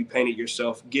cowbell and you paint it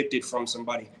yourself, gift it from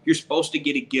somebody. You're supposed to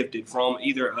get it gifted from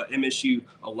either a MSU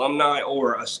alumni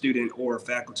or a student or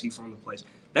faculty from the place.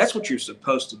 That's what you're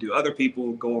supposed to do. Other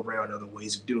people go around other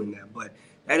ways of doing that, but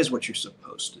that is what you're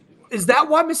supposed to do. Is that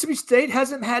why Mississippi State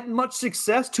hasn't had much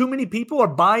success? Too many people are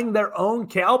buying their own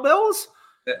cowbells?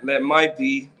 That might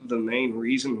be the main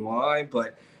reason why,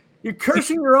 but you're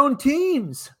cursing your own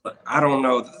teams. I don't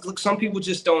know. Look, some people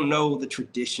just don't know the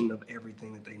tradition of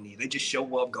everything that they need. They just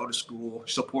show up, go to school,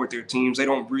 support their teams. They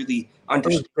don't really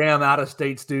understand. Damn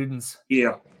out-of-state students.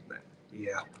 Yeah,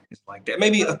 it's like that.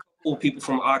 Maybe a couple of people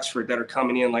from Oxford that are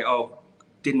coming in like, oh,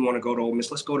 didn't want to go to Ole Miss.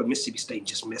 Let's go to Mississippi State and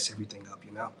just mess everything up,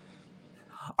 you know?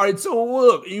 All right, so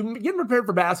look, you getting prepared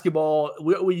for basketball.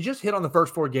 We just hit on the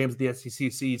first 4 games of the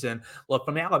SEC season. Look,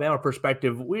 from the Alabama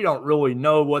perspective, we don't really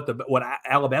know what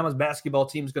Alabama's basketball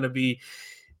team is going to be.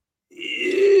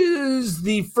 Has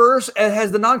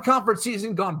the non-conference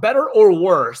season gone better or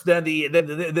worse than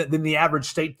the average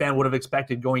state fan would have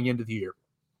expected going into the year?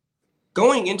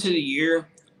 Going into the year,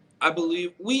 I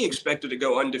believe we expected to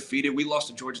go undefeated. We lost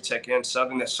to Georgia Tech and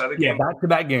Southern. That Southern game,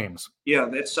 back-to-back games. Yeah,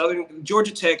 that Southern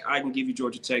Georgia Tech. I can give you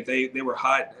Georgia Tech. They were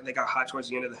hot. They got hot towards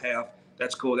the end of the half.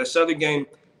 That's cool. That Southern game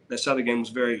was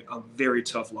a very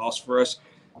tough loss for us.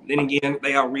 Then again,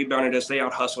 they out-rebounded us. They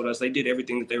out-hustled us. They did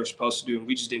everything that they were supposed to do, and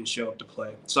we just didn't show up to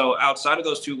play. So outside of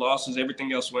those 2 losses,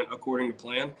 everything else went according to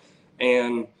plan.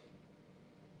 And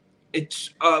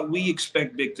we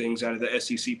expect big things out of the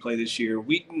SEC play this year.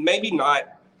 We maybe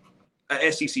not an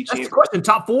SEC champion. That's the question.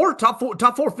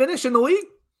 Top four finish in the league?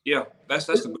 Yeah, that's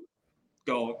the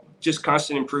goal. Just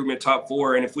constant improvement, top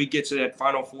 4. And if we get to that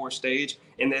Final 4 stage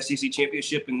in the SEC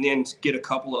championship and then get a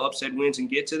couple of upset wins and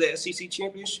get to the SEC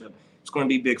championship, it's going to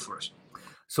be big for us.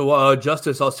 So,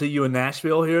 Justice, I'll see you in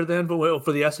Nashville here then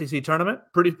for the SEC tournament.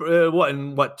 Pretty in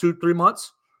 2-3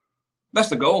 months? That's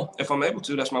the goal. If I'm able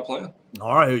to, that's my plan.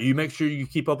 All right. You make sure you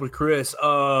keep up with Chris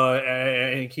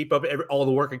and keep up all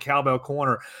the work at Cowbell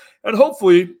Corner. And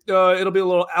hopefully it'll be a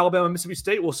little Alabama, Mississippi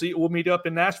State. We'll meet up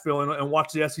in Nashville and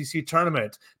watch the SEC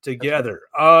tournament together.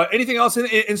 Anything else in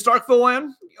Starkville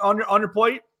land on your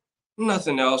plate?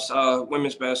 Nothing else.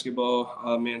 Women's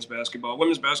basketball, men's basketball.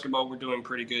 Women's basketball, we're doing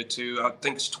pretty good too. I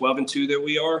think it's 12-2 that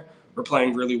we are. We're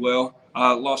playing really well.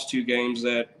 Lost 2 games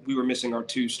that we were missing our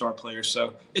 2 star players,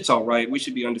 so it's all right. We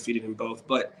should be undefeated in both,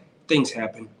 but things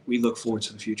happen. We look forward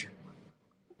to the future.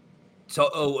 So,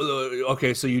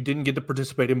 okay, so you didn't get to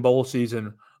participate in bowl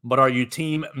season, but are you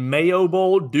team Mayo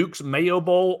Bowl, Duke's Mayo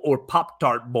Bowl, or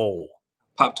Pop-Tart Bowl?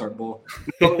 Pop-Tart Bowl.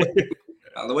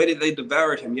 The way that they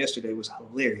devoured him yesterday was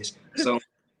hilarious. So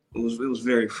it was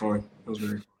very fun.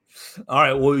 All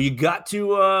right. Well, you got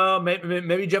to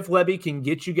maybe Jeff Lebby can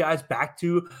get you guys back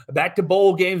to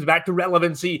bowl games, back to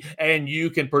relevancy, and you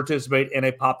can participate in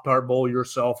a Pop-Tart Bowl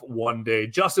yourself one day.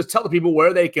 Justice, tell the people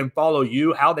where they can follow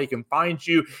you, how they can find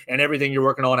you, and everything you're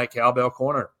working on at Cowbell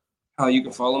Corner. You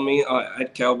can follow me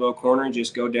at Cowbell Corner.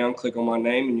 Just go down, click on my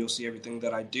name, and you'll see everything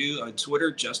that I do.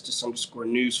 Twitter,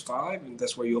 Justice_News5, and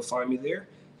that's where you'll find me there.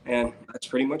 And that's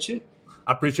pretty much it.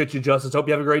 I appreciate you, Justice. Hope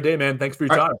you have a great day, man. Thanks for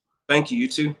your time. Thank you. You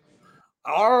too.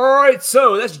 All right,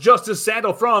 so that's Justice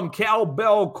Sandle from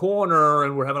Cowbell Corner,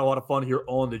 and we're having a lot of fun here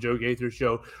on the Joe Gaither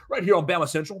Show right here on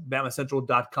BamaCentral,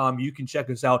 BamaCentral.com. You can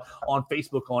check us out on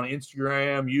Facebook, on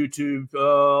Instagram, YouTube,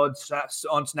 on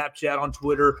Snapchat, on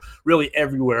Twitter, really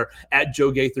everywhere at Joe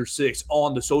Gaither 6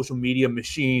 on the social media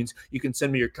machines. You can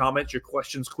send me your comments, your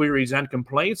questions, queries, and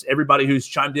complaints. Everybody who's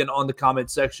chimed in on the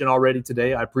comment section already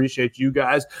today, I appreciate you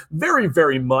guys very,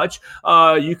 very much.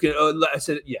 You can, I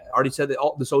already said that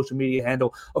all the social media handle.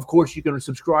 Of course, you can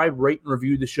subscribe, rate, and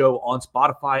review the show on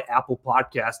Spotify, Apple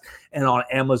Podcasts, and on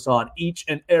Amazon each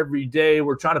and every day.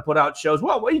 We're trying to put out shows,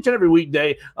 each and every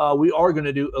weekday. We are going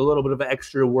to do a little bit of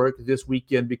extra work this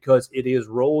weekend because it is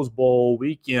Rose Bowl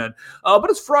weekend. But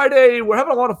it's Friday. We're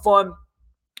having a lot of fun.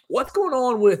 What's going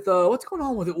on with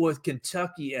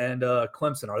Kentucky and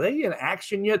Clemson? Are they in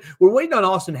action yet? We're waiting on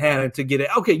Austin Hannon to get it.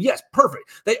 Okay, yes, perfect.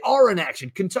 They are in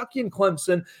action. Kentucky and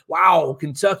Clemson. Wow,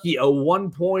 Kentucky a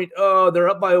 1 point. They're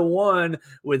up by 1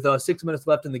 with 6 minutes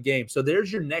left in the game. So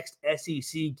there's your next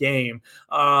SEC game.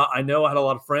 I know I had a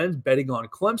lot of friends betting on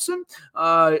Clemson.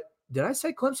 Did I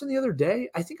say Clemson the other day?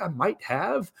 I think I might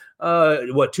have.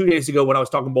 2 days ago when I was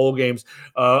talking bowl games,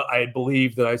 I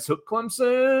believe that I took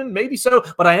Clemson, maybe so,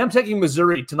 but I am taking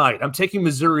Missouri tonight. I'm taking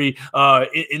Missouri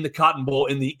in the Cotton Bowl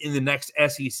in the next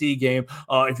SEC game.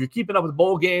 If you're keeping up with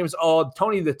bowl games,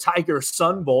 Tony the Tiger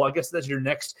Sun Bowl, I guess that's your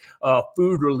next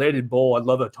food-related bowl. I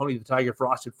love a Tony the Tiger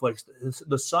Frosted Flakes.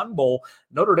 The Sun Bowl,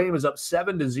 Notre Dame is up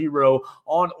 7-0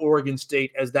 on Oregon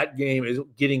State as that game is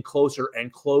getting closer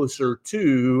and closer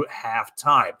to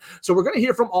halftime. So we're going to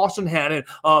hear from Austin Hannon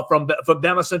from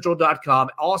BamaCentral.com.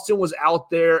 Austin was out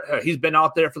there. He's been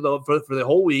out there for the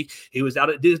whole week. He was out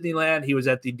at Disneyland. He was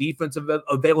at the defensive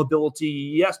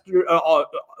availability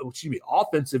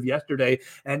offensive yesterday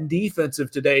and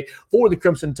defensive today for the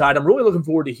Crimson Tide. I'm really looking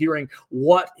forward to hearing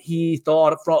what he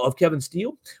thought of Kevin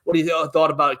Steele, what he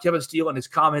thought about Kevin Steele and his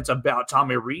comments about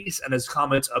Tommy Rees and his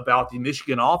comments about the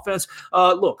Michigan offense.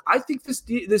 Look, I think this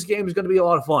game is going to be a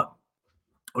lot of fun.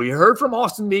 We heard from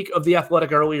Austin Meek of The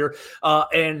Athletic earlier,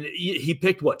 and he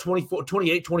picked,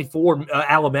 28-24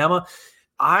 Alabama.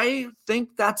 I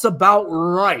think that's about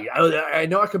right. I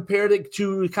know I compared it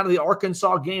to kind of the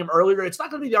Arkansas game earlier. It's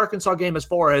not going to be the Arkansas game as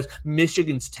far as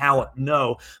Michigan's talent,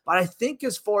 no. But I think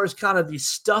as far as kind of the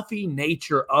stuffy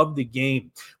nature of the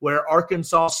game, where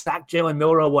Arkansas sacked Jalen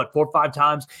Milroe, 4 or 5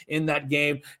 times in that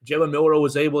game. Jalen Milroe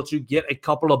was able to get a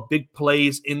couple of big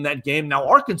plays in that game. Now,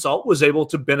 Arkansas was able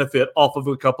to benefit off of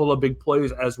a couple of big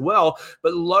plays as well.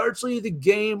 But largely, the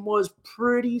game was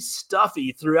pretty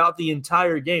stuffy throughout the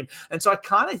entire game. And so I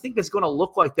kind of think it's going to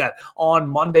look like that on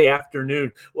Monday afternoon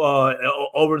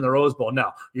over in the Rose Bowl.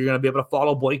 Now, you're going to be able to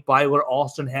follow Blake Byler,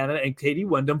 Austin Hannon, and Katie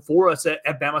Wyndham for us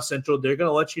at Bama Central. They're going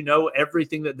to let you know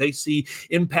everything that they see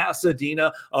in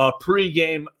Pasadena,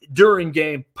 pre-game, during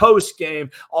game,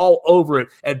 post-game, all over it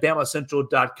at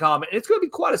BamaCentral.com. And it's going to be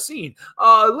quite a scene.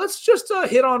 Let's just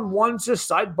hit on one just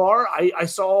sidebar. I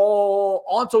saw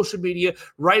on social media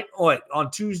on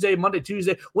Monday,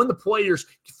 Tuesday, when the players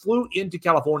flew into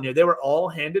California, they were all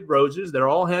handed roses. They're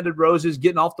all handed roses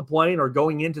getting off the plane or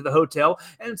going into the hotel.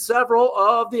 And several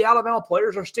of the Alabama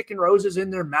players are sticking roses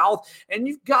in their mouth. And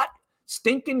you've got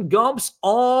stinking gumps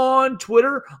on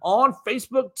Twitter, on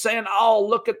Facebook, saying, "Oh,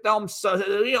 look at them!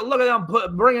 Look at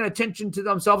them bringing attention to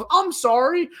themselves." I'm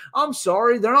sorry.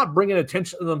 They're not bringing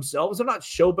attention to themselves. They're not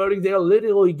showboating. They're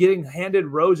literally getting handed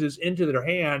roses into their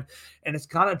hand, and it's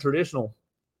kind of traditional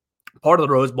part of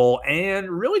the Rose Bowl and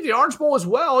really the Orange Bowl as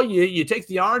well. You take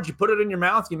the orange, you put it in your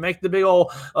mouth, you make the big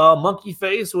old monkey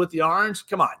face with the orange.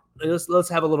 Come on. Let's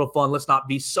have a little fun. Let's not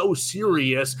be so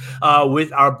serious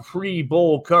with our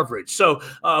pre-bowl coverage. So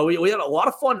we had a lot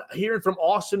of fun hearing from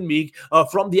Austin Meek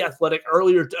from The Athletic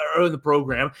earlier in the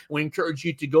program. We encourage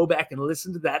you to go back and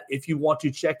listen to that if you want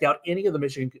to check out any of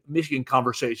the Michigan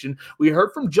conversation. We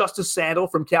heard from Justice Sandle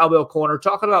from Cowbell Corner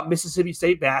talking about Mississippi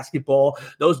State basketball.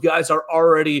 Those guys are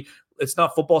already – it's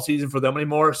not football season for them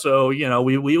anymore. So, we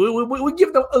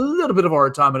give them a little bit of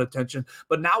our time and attention.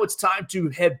 But now it's time to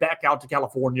head back out to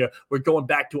California. We're going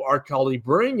back to our colleague,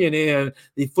 bringing in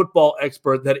the football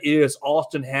expert that is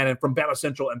Austin Hannon from Bama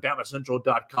Central and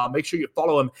BamaCentral.com. Make sure you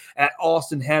follow him at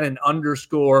Austin Hannon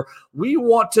 _. We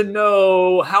want to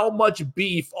know how much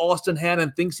beef Austin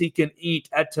Hannon thinks he can eat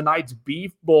at tonight's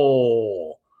Beef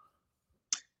Bowl.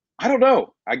 I don't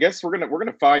know. I guess we're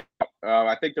gonna find out.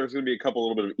 I think there's gonna be a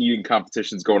little bit of eating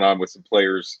competitions going on with some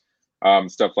players,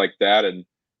 stuff like that, and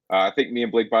I think me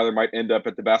and Blake Byler might end up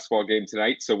at the basketball game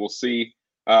tonight. So we'll see.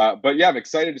 But yeah, I'm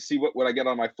excited to see what I get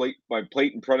on my plate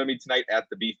in front of me tonight at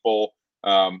the Beef Bowl.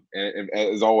 And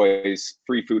as always,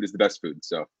 free food is the best food.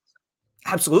 So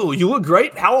absolutely, you look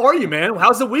great. How are you, man?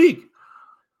 How's the week?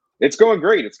 It's going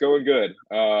great. It's going good.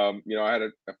 I had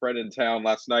a friend in town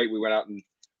last night. We went out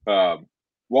and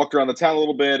walked around the town a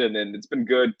little bit, and then it's been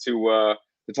good to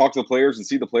talk to the players and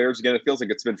see the players again. It feels like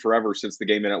it's been forever since the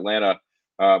game in Atlanta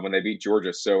when they beat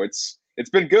Georgia. So it's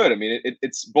been good. I mean,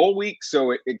 it's bowl week,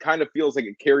 so it kind of feels like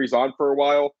it carries on for a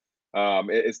while.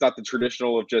 It's not the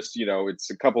traditional of just, it's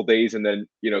a couple days and then,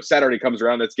 Saturday comes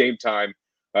around, it's game time.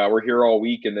 We're here all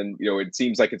week, and then, it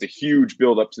seems like it's a huge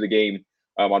build up to the game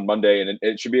on Monday, and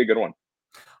it should be a good one.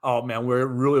 Oh, man, we're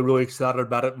really, really excited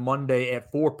about it. Monday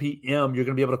at 4 p.m. You're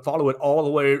going to be able to follow it all the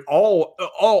way,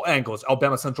 all angles,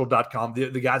 BamaCentral.com.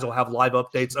 The guys will have live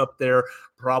updates up there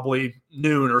probably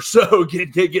noon or so,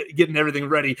 getting everything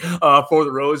ready for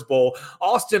the Rose Bowl.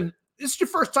 Austin, this is your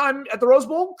first time at the Rose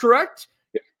Bowl, correct?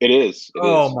 It is.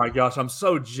 My gosh, I'm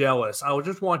so jealous. I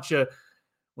just want you –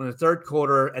 when the third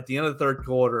quarter, at the end of the third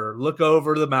quarter, look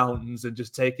over the mountains and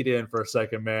just take it in for a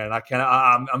second, man.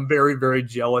 I'm very, very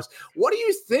jealous. What do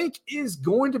you think is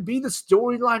going to be the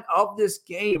storyline of this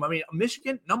game? I mean,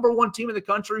 Michigan, number one team in the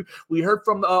country. We heard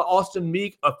from Austin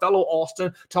Meek, a fellow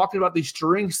Austin, talking about the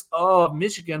strengths of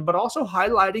Michigan, but also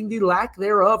highlighting the lack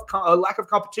thereof, lack of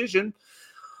competition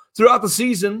throughout the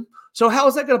season. So how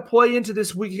is that going to play into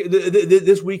this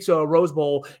week's Rose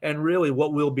Bowl, and really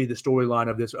what will be the storyline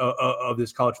of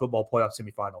this college football playoff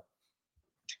semifinal?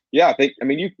 Yeah,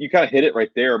 you kind of hit it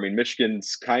right there. I mean,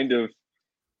 Michigan's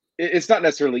it's not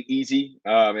necessarily easy,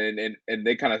 and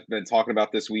they kind of been talking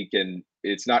about this week, and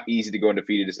it's not easy to go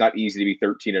undefeated. It's not easy to be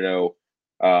 13-0,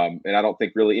 and I don't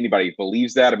think really anybody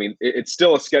believes that. I mean, it's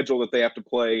still a schedule that they have to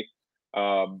play.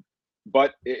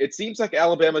 But it seems like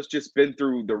Alabama's just been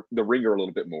through the ringer a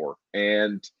little bit more.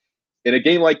 And in a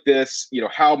game like this,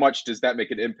 how much does that make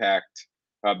an impact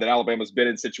that Alabama's been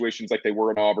in situations like they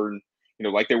were in Auburn,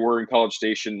 like they were in College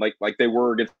Station, like they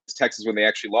were against Texas when they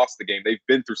actually lost the game. They've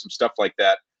been through some stuff like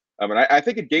that. And I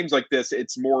think in games like this,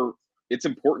 it's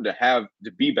important to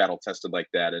be battle tested like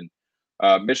that. And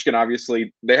Michigan,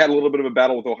 obviously, they had a little bit of a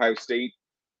battle with Ohio State.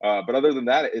 But other than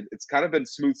that, it's kind of been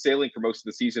smooth sailing for most of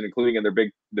the season, including in the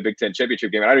Big Ten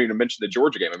championship game. And I don't even mention the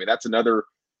Georgia game. I mean, that's another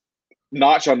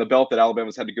notch on the belt that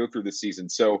Alabama's had to go through this season.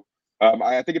 So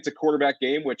I think it's a quarterback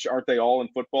game, which aren't they all in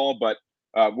football? But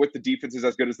with the defenses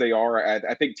as good as they are,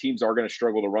 I think teams are going to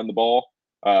struggle to run the ball.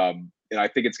 And I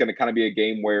think it's going to kind of be a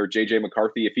game where J.J.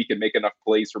 McCarthy, if he can make enough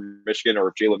plays for Michigan, or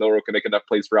if Jalen Milroe can make enough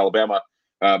plays for Alabama,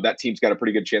 that team's got a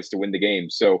pretty good chance to win the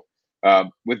game. So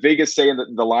with Vegas saying that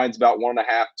the line's about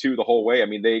 1.5, 2 the whole way, I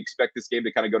mean, they expect this game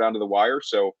to kind of go down to the wire.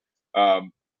 So,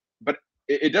 but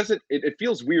it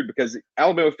feels weird because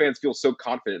Alabama fans feel so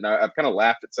confident. And I've kind of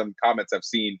laughed at some comments I've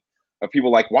seen of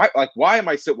people why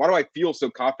do I feel so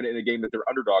confident in a game that they're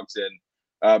underdogs in?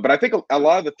 But I think a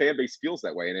lot of the fan base feels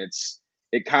that way. And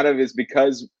it kind of is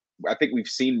because I think we've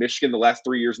seen Michigan the last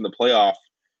 3 years in the playoff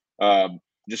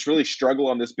just really struggle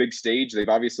on this big stage. They've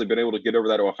obviously been able to get over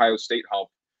that Ohio State hump.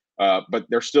 But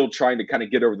they're still trying to kind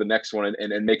of get over the next one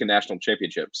and make a national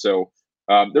championship. So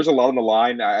there's a lot on the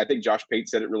line. I think Josh Pate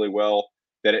said it really well,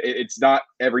 that it's not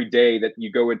every day that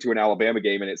you go into an Alabama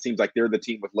game and it seems like they're the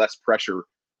team with less pressure.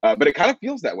 But it kind of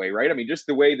feels that way, right? I mean, just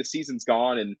the way the season's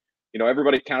gone, and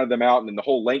everybody counted them out, and then the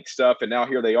whole length stuff, and now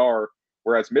here they are.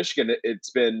 Whereas Michigan, it's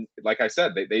been, like I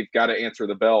said, they've got to answer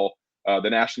the bell, the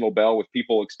national bell, with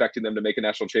people expecting them to make a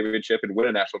national championship and win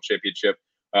a national championship.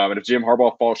 And if Jim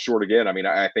Harbaugh falls short again, I mean,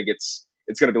 I think it's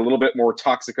going to be a little bit more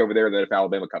toxic over there than if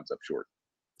Alabama comes up short.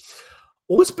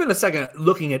 Well, let's spend a second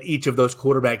looking at each of those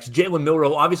quarterbacks. Jalen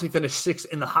Milroe obviously finished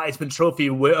sixth in the Heisman Trophy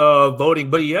voting,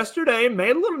 but yesterday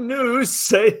made a little news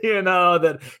saying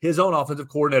that his own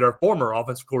former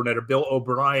offensive coordinator, Bill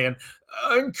O'Brien,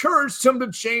 encouraged him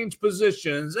to change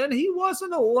positions, and he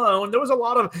wasn't alone. There was a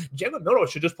lot of Jalen Milroe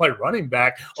should just play running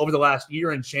back over the last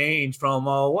year and change from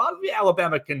a lot of the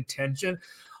Alabama contention.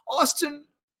 Austin,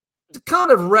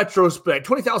 kind of retrospect,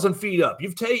 20,000 feet up.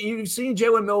 You've seen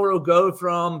Jalen Milroe go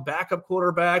from backup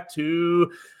quarterback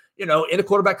to, in a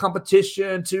quarterback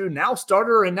competition to now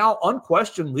starter and now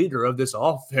unquestioned leader of this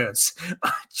offense.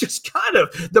 Just kind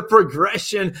of the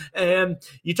progression. And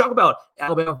you talk about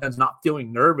Alabama fans not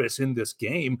feeling nervous in this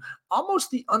game, almost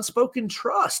the unspoken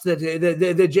trust that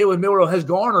Jalen Milroe has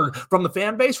garnered from the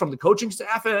fan base, from the coaching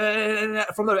staff,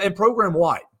 and program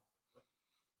wide.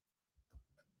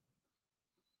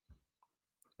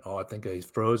 Oh, I think he's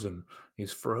frozen.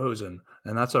 He's frozen,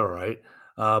 and that's all right.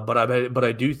 But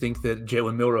I do think that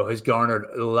Jalen Milroe has garnered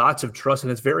lots of trust,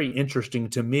 and it's very interesting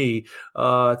to me.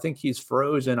 I think he's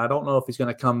frozen. I don't know if he's going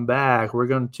to come back. We're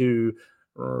going to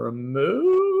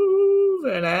remove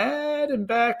and add him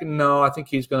back. No, I think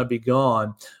he's going to be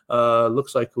gone.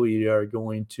 Looks like we are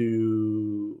going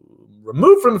to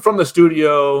remove him from the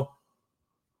studio.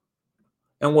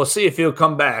 And we'll see if he'll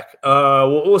come back.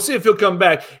 We'll see if he'll come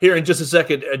back here in just a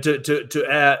second to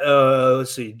add.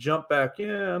 Let's see, jump back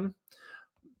in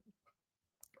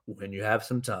when you have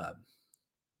some time.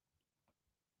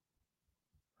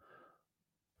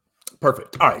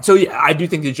 Perfect. All right. So, yeah, I do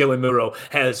think that Jalen Milroe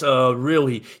has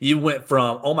you went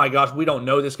from, oh, my gosh, we don't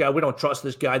know this guy. We don't trust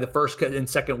this guy the first and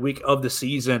second week of the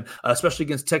season, especially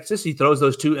against Texas. He throws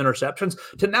those 2 interceptions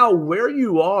to now where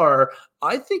you are.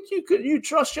 I think you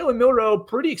trust Jalen Milroe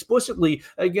pretty explicitly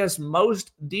against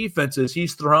most defenses.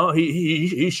 He's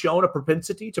shown a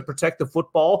propensity to protect the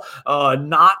football,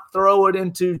 not throw it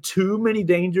into too many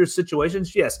dangerous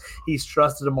situations. Yes, he's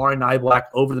trusted Amari Niblack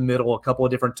over the middle a couple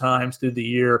of different times through the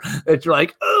year. It's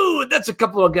like, oh, Ooh, that's a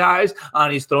couple of guys.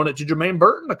 And he's thrown it to Jermaine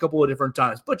Burton a couple of different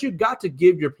times. But you've got to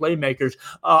give your playmakers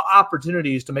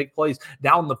opportunities to make plays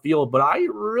down the field. But I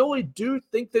really do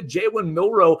think that Jalen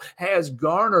Milroe has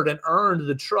garnered and earned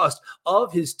the trust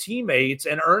of his teammates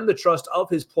and earned the trust of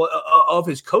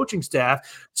his coaching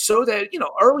staff, so that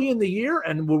early in the year,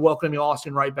 and we're welcoming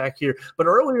Austin right back here. But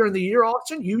earlier in the year,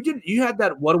 Austin, you had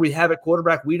that. What do we have at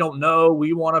quarterback? We don't know.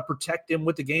 We want to protect him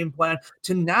with the game plan.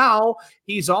 To now,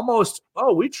 he's almost,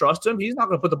 we trust him. He's not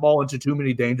going to put the ball into too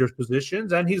many dangerous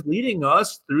positions, and he's leading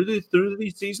us through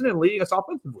the season and leading us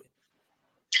offensively.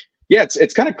 Yeah,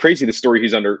 it's kind of crazy the story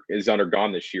he's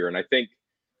undergone this year, and I think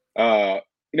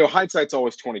hindsight's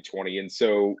always 20/20, and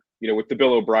so with the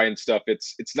Bill O'Brien stuff,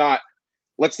 it's not.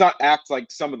 Let's not act like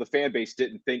some of the fan base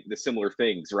didn't think the similar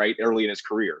things right early in his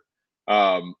career.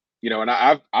 And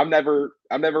I'm never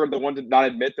the one to not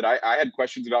admit that I had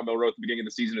questions about Milroe at the beginning of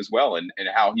the season as well, and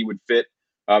how he would fit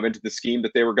into the scheme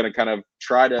that they were going to kind of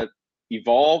try to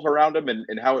evolve around him,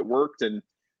 and how it worked. And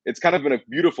it's kind of been a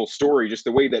beautiful story, just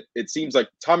the way that it seems like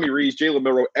Tommy Rees, Jalen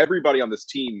Milroe, everybody on this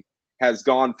team has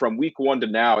gone from week one to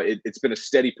now. It's been a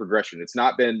steady progression. It's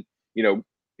not been,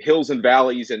 hills and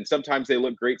valleys, and sometimes they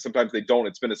look great, sometimes they don't.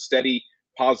 It's been a steady,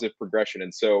 positive progression.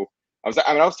 And so I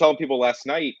was telling people last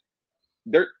night,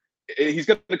 he's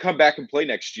going to come back and play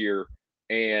next year,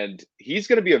 and he's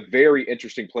going to be a very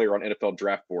interesting player on NFL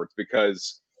draft boards,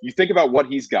 because you think about what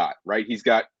he's got, right? He's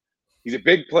a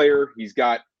big player. He's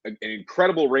got an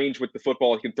incredible range with the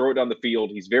football. He can throw it down the field.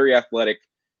 He's very athletic.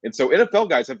 And so NFL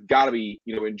guys have got to be,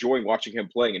 enjoying watching him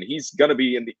playing. And he's going to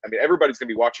be everybody's going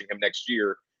to be watching him next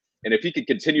year. And if he can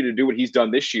continue to do what he's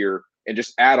done this year and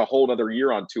just add a whole other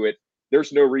year onto it,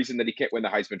 there's no reason that he can't win the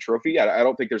Heisman Trophy. I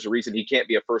don't think there's a reason he can't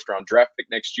be a first-round draft pick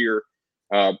next year,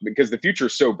 because the future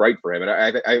is so bright for him.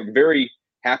 And I'm very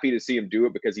happy to see him do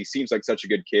it, because he seems like such a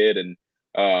good kid. And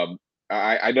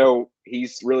I know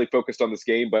he's really focused on this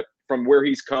game, but from where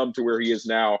he's come to where he is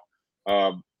now,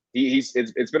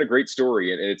 it's been a great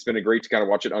story, and it's been great to kind of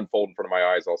watch it unfold in front of my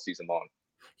eyes all season long.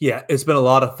 Yeah, it's been a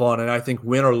lot of fun, and I think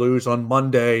win or lose on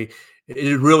Monday,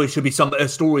 it really should be a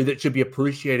story that should be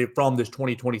appreciated from this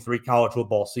 2023 college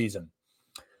football season.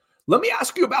 Let me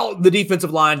ask you about the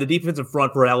defensive line, the defensive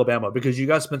front for Alabama, because you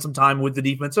guys spent some time with the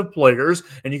defensive players,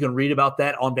 and you can read about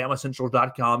that on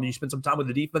BamaCentral.com. You spent some time with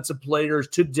the defensive players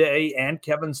today, and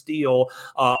Kevin Steele,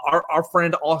 our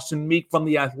friend Austin Meek from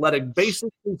The Athletic,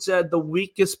 basically said the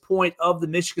weakest point of the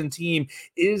Michigan team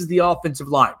is the offensive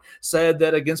line. Said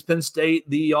that against Penn State,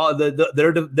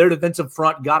 their defensive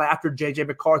front got after J.J.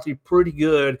 McCarthy pretty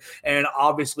good, and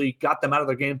obviously got them out of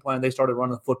their game plan. They started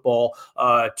running the football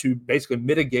to basically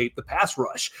mitigate the pass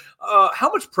rush.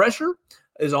 How much pressure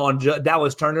is on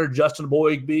Dallas Turner? Justin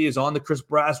Boygby is on the Chris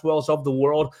Braswells of the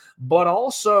world, but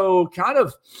also kind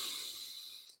of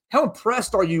how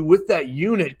impressed are you with that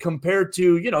unit compared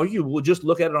to, you will just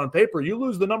look at it on paper. You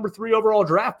lose the number 3 overall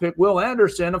draft pick, Will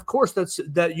Anderson. Of course,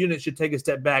 that unit should take a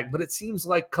step back, but it seems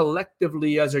like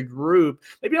collectively as a group,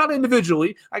 maybe not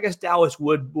individually. I guess Dallas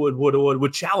would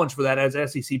challenge for that as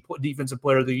SEC Defensive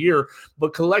Player of the Year,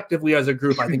 but collectively as a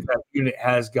group, I think that unit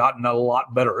has gotten a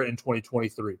lot better in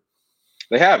 2023.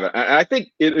 They have. I think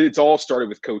it's all started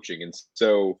with coaching, and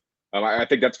so. I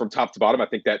think that's from top to bottom. I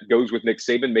think that goes with Nick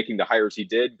Saban making the hires he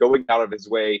did, going out of his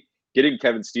way, getting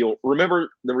Kevin Steele. Remember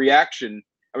the reaction.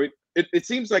 I mean, it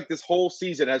seems like this whole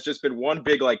season has just been one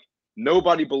big,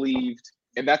 nobody believed.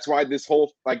 And that's why this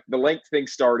whole, the length thing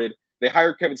started. They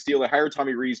hired Kevin Steele. They hired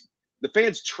Tommy Rees. The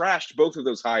fans trashed both of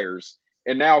those hires.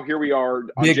 And now here we are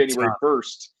on January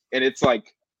 1st. And it's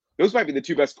those might be the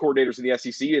 2 best coordinators in the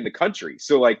SEC in the country.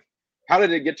 So, how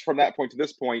did it get from that point to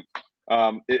this point?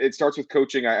 It starts with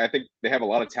coaching. I think they have a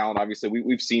lot of talent. Obviously,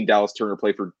 we've seen Dallas Turner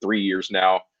play for 3 years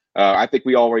now. I think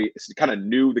we already kind of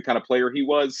knew the kind of player he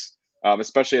was,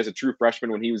 especially as a true freshman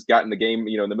when he got in the game,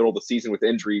 in the middle of the season with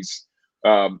injuries.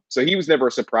 So he was never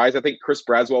a surprise. I think Chris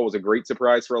Braswell was a great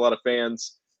surprise for a lot of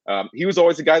fans. He was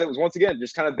always a guy that was, once again,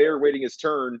 just kind of there waiting his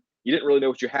turn. You didn't really know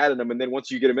what you had in him. And then once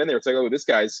you get him in there,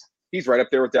 it's he's right up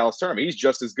there with Dallas Turner. He's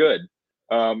just as good.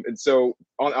 And so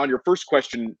on your first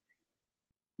question,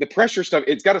 the pressure stuff,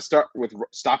 it's got to start with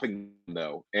stopping them,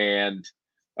 though. And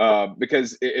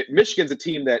because Michigan's a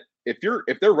team that if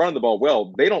they're running the ball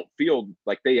well, they don't feel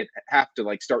like they have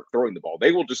to start throwing the ball.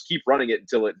 They will just keep running it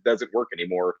until it doesn't work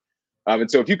anymore. And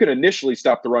so if you can initially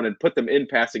stop the run and put them in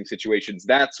passing situations,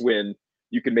 that's when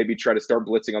you can maybe try to start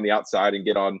blitzing on the outside and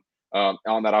get on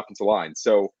that offensive line.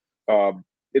 So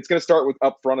it's going to start with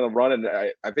up front of the run. And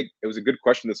I think it was a good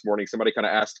question this morning. Somebody kind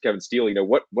of asked Kevin Steele,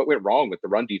 what went wrong with the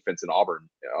run defense in Auburn,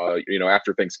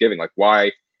 after Thanksgiving?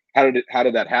 How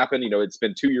did that happen? It's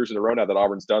been 2 years in a row now that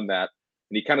Auburn's done that.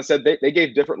 and he kind of said they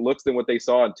gave different looks than what they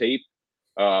saw on tape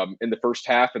in the first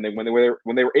half. And then when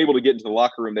they were able to get into the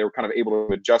locker room, they were kind of able to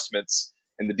do adjustments,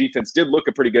 and the defense did look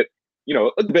a pretty good,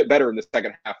 a bit better in the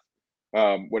second half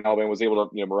when Alabama was able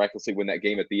to miraculously win that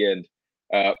game at the end.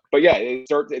 But yeah,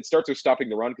 it starts with stopping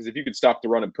the run, because if you could stop the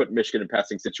run and put Michigan in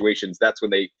passing situations, that's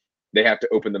when they have to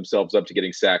open themselves up to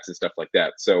getting sacks and stuff like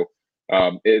that. So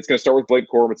it's going to start with Blake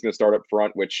Corum. It's going to start up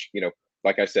front, which,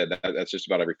 like I said, that's just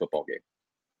about every football game.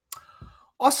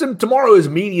 Austin, tomorrow is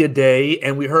media day,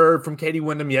 and we heard from Katie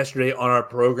Wyndham yesterday on our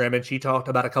program, and she talked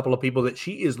about a couple of people that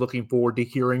she is looking forward to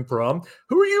hearing from.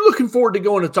 Who are you looking forward to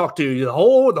going to talk to? The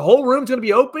whole room's going to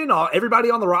be open.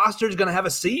 Everybody on the roster is going to have a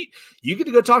seat. You get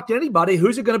to go talk to anybody.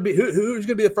 Who's it going to be? Who's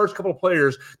going to be the first couple of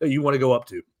players that you want to go up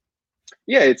to?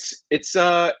 Yeah, it's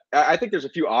I think there's a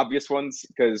few obvious ones,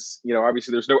 because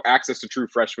obviously there's no access to true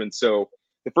freshmen. So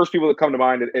the first people that come to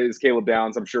mind is Caleb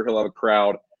Downs. I'm sure he'll have a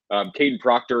crowd. Caden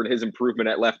Proctor and his improvement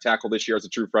at left tackle this year as a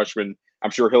true freshman,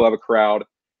 I'm sure he'll have a crowd.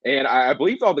 And I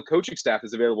believe all the coaching staff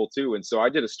is available too. And so I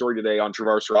did a story today on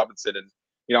Travaris Robinson,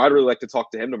 and I'd really like to talk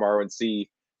to him tomorrow and see,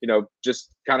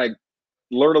 just kind of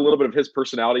learn a little bit of his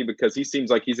personality, because he seems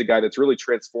like he's a guy that's really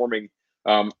transforming,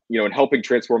 and helping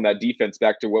transform that defense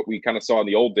back to what we kind of saw in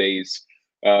the old days.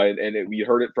 We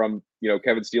heard it from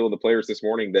Kevin Steele and the players this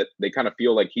morning, that they kind of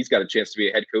feel like he's got a chance to be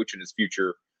a head coach in his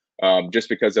future. Just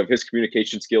because of his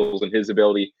communication skills and his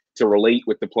ability to relate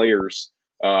with the players,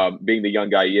 being the young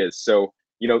guy he is. So,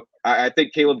 I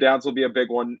think Caleb Downs will be a big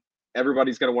one.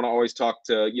 Everybody's going to want to always talk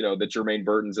to, the Jermaine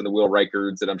Burtons and the Will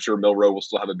Reicherts, and I'm sure Milroe will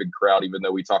still have a big crowd, even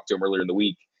though we talked to him earlier in the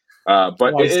week. But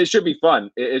it should be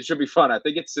fun. It should be fun. I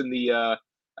think it's in the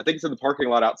parking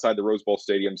lot outside the Rose Bowl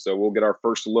Stadium. So we'll get our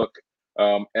first look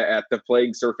at the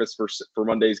playing surface for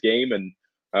Monday's game,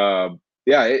 and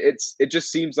yeah, it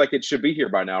just seems like it should be here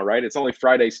by now, right? It's only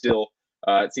Friday still.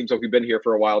 It seems like we've been here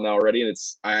for a while now already, and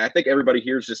I think everybody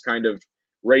here is just kind of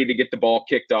ready to get the ball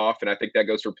kicked off, and I think that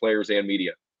goes for players and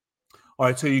media. All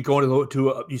right, so you're going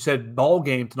to you said ball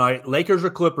game tonight. Lakers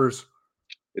or Clippers?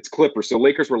 It's Clippers. So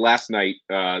Lakers were last night.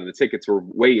 The tickets were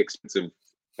way expensive,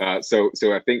 so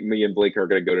I think me and Blake are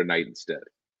going to go tonight instead.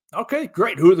 Okay,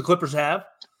 great. Who do the Clippers have?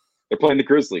 They're playing the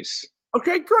Grizzlies.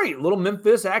 Okay, great. A little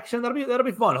Memphis action. That'll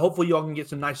be fun. Hopefully y'all can get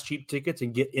some nice cheap tickets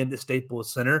and get into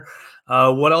Staples Center.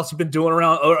 What else you been doing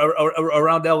around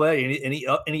LA? Any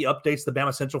updates the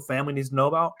BamaCentral family needs to know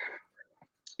about?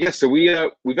 Yeah, so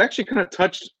we've actually kind of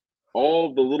touched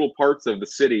all the little parts of the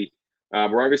city.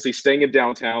 We're obviously staying in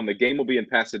downtown. The game will be in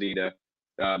Pasadena.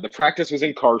 The practice was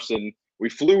in Carson. We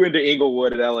flew into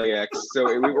Inglewood at LAX. So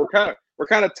we're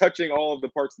kind of touching all of the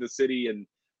parts of the city, and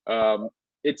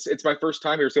it's my first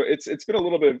time here, so it's been a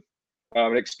little bit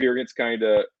of an experience, kind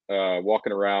of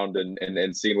walking around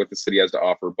and seeing what the city has to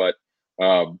offer. But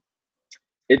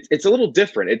it's a little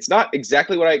different. It's not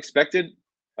exactly what I expected.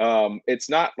 It's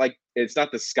not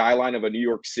the skyline of a New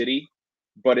York City,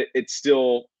 but it's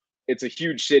a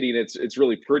huge city, and it's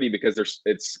really pretty because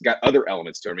it's got other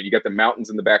elements to it. I mean, you got the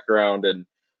mountains in the background, and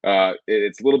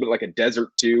it's a little bit like a desert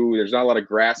too. There's not a lot of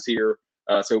grass here.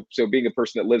 So being a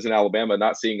person that lives in Alabama,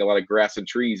 not seeing a lot of grass and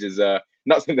trees is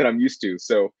not something that I'm used to.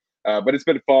 So, but it's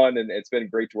been fun, and it's been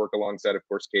great to work alongside, of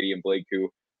course, Katie and Blake, who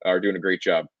are doing a great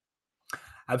job.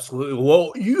 Absolutely.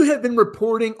 Well, you have been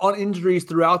reporting on injuries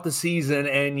throughout the season,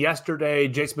 and yesterday,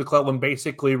 Jason McClellan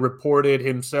basically reported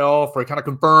himself, or kind of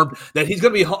confirmed that he's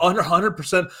going to be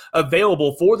 100%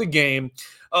 available for the game.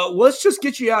 Let's just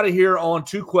get you out of here on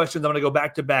two questions. I'm going to go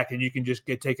back to back, and you can just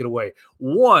take it away.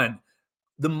 One,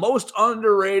 the most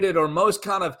underrated, or most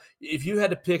kind of, if you had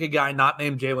to pick a guy not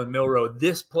named Jalen Milroe,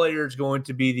 this player is going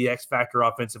to be the X factor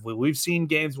offensively. We've seen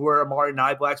games where Amari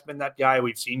Niblack's been that guy.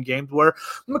 We've seen games where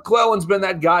McClellan's been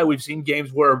that guy. We've seen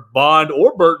games where Bond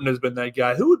or Burton has been that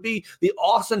guy. Who would be the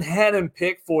Austin Hannon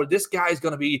pick for this guy is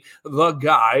going to be the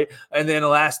guy? And then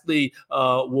lastly,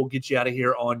 we'll get you out of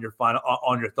here on your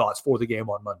thoughts for the game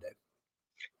on Monday.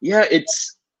 Yeah,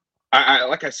 I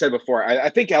like I said before, I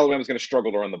think Alabama's going to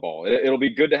struggle to run the ball. It'll be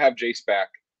good to have Jace back,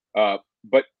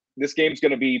 but this game's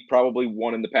going to be probably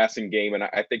won in the passing game, and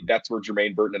I think that's where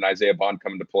Jermaine Burton and Isaiah Bond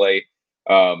come into play.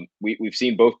 We've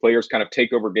seen both players kind of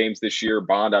take over games this year.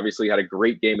 Bond obviously had a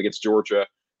great game against Georgia.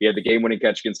 He had the game-winning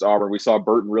catch against Auburn. We saw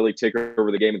Burton really take over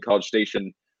the game in College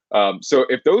Station. So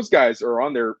if those guys are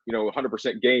on their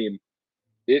 100% game,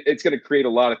 it's going to create a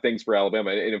lot of things for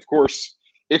Alabama, and of course,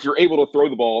 if you're able to throw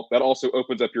the ball, that also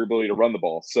opens up your ability to run the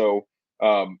ball. So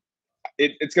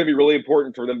it's going to be really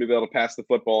important for them to be able to pass the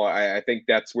football. I think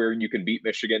that's where you can beat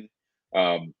Michigan.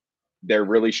 They're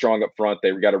really strong up front.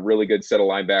 They've got a really good set of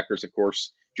linebackers. Of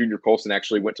course, Junior Colson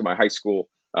actually went to my high school.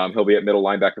 He'll be at middle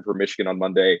linebacker for Michigan on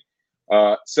Monday.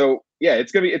 So yeah,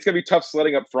 it's gonna be tough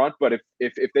sledding up front. But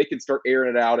if they can start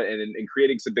airing it out and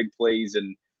creating some big plays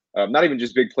and not even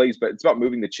just big plays, but it's about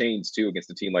moving the chains too against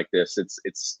a team like this.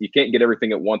 It's you can't get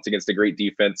everything at once against a great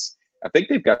defense. I think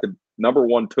they've got the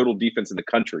 #1 total defense in the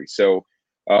country. So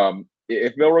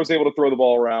if Milroe's able to throw the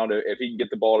ball around, if he can get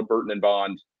the ball to Burton and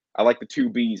Bond, I like the 2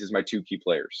 Bs as my 2 key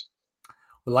players.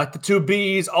 We like the 2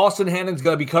 Bs. Austin Hannon's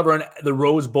going to be covering the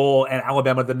Rose Bowl and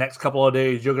Alabama the next couple of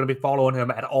days. You're going to be following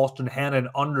him at Austin Hannon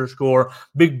 _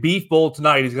 Big Beef Bowl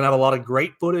tonight. He's going to have a lot of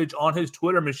great footage on his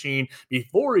Twitter machine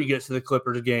before he gets to the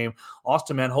Clippers game.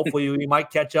 Austin, man, hopefully we might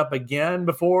catch up again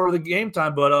before the game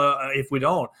time. But if we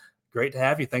don't, great to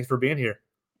have you. Thanks for being here.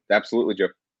 Absolutely, Joe.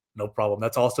 No problem.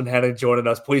 That's Austin Hannon joining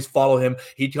us. Please follow him.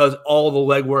 He does all the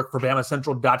legwork for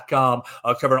BamaCentral.com,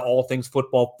 covering all things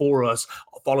football for us.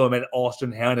 Follow him at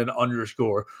Austin Hannon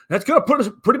 _ That's going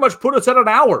to pretty much put us at an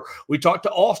hour. We talked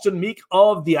to Austin Meek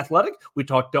of The Athletic. We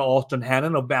talked to Austin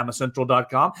Hannon of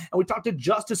BamaCentral.com. And we talked to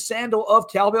Justice Sandle of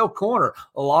Cowbell Corner.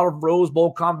 A lot of Rose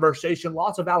Bowl conversation,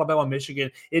 lots of Alabama, Michigan.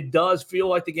 It does feel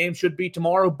like the game should be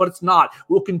tomorrow, but it's not.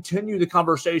 We'll continue the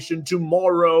conversation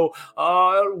tomorrow,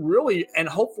 really, and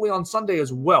hopefully on Sunday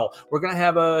as well. We're going to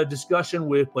have a discussion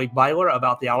with Blake Byler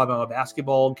about the Alabama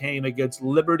basketball game against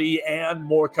Liberty and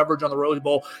more coverage on the Rose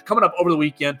Bowl coming up over the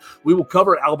weekend. We will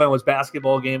cover Alabama's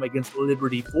basketball game against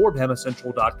Liberty for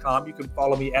BamaCentral.com. You can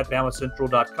follow me at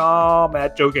BamaCentral.com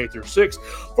at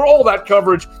JoeGaither6 for all that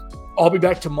coverage. I'll be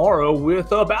back tomorrow with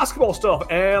basketball stuff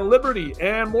and Liberty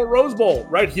and more Rose Bowl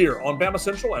right here on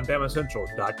BamaCentral and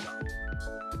BamaCentral.com.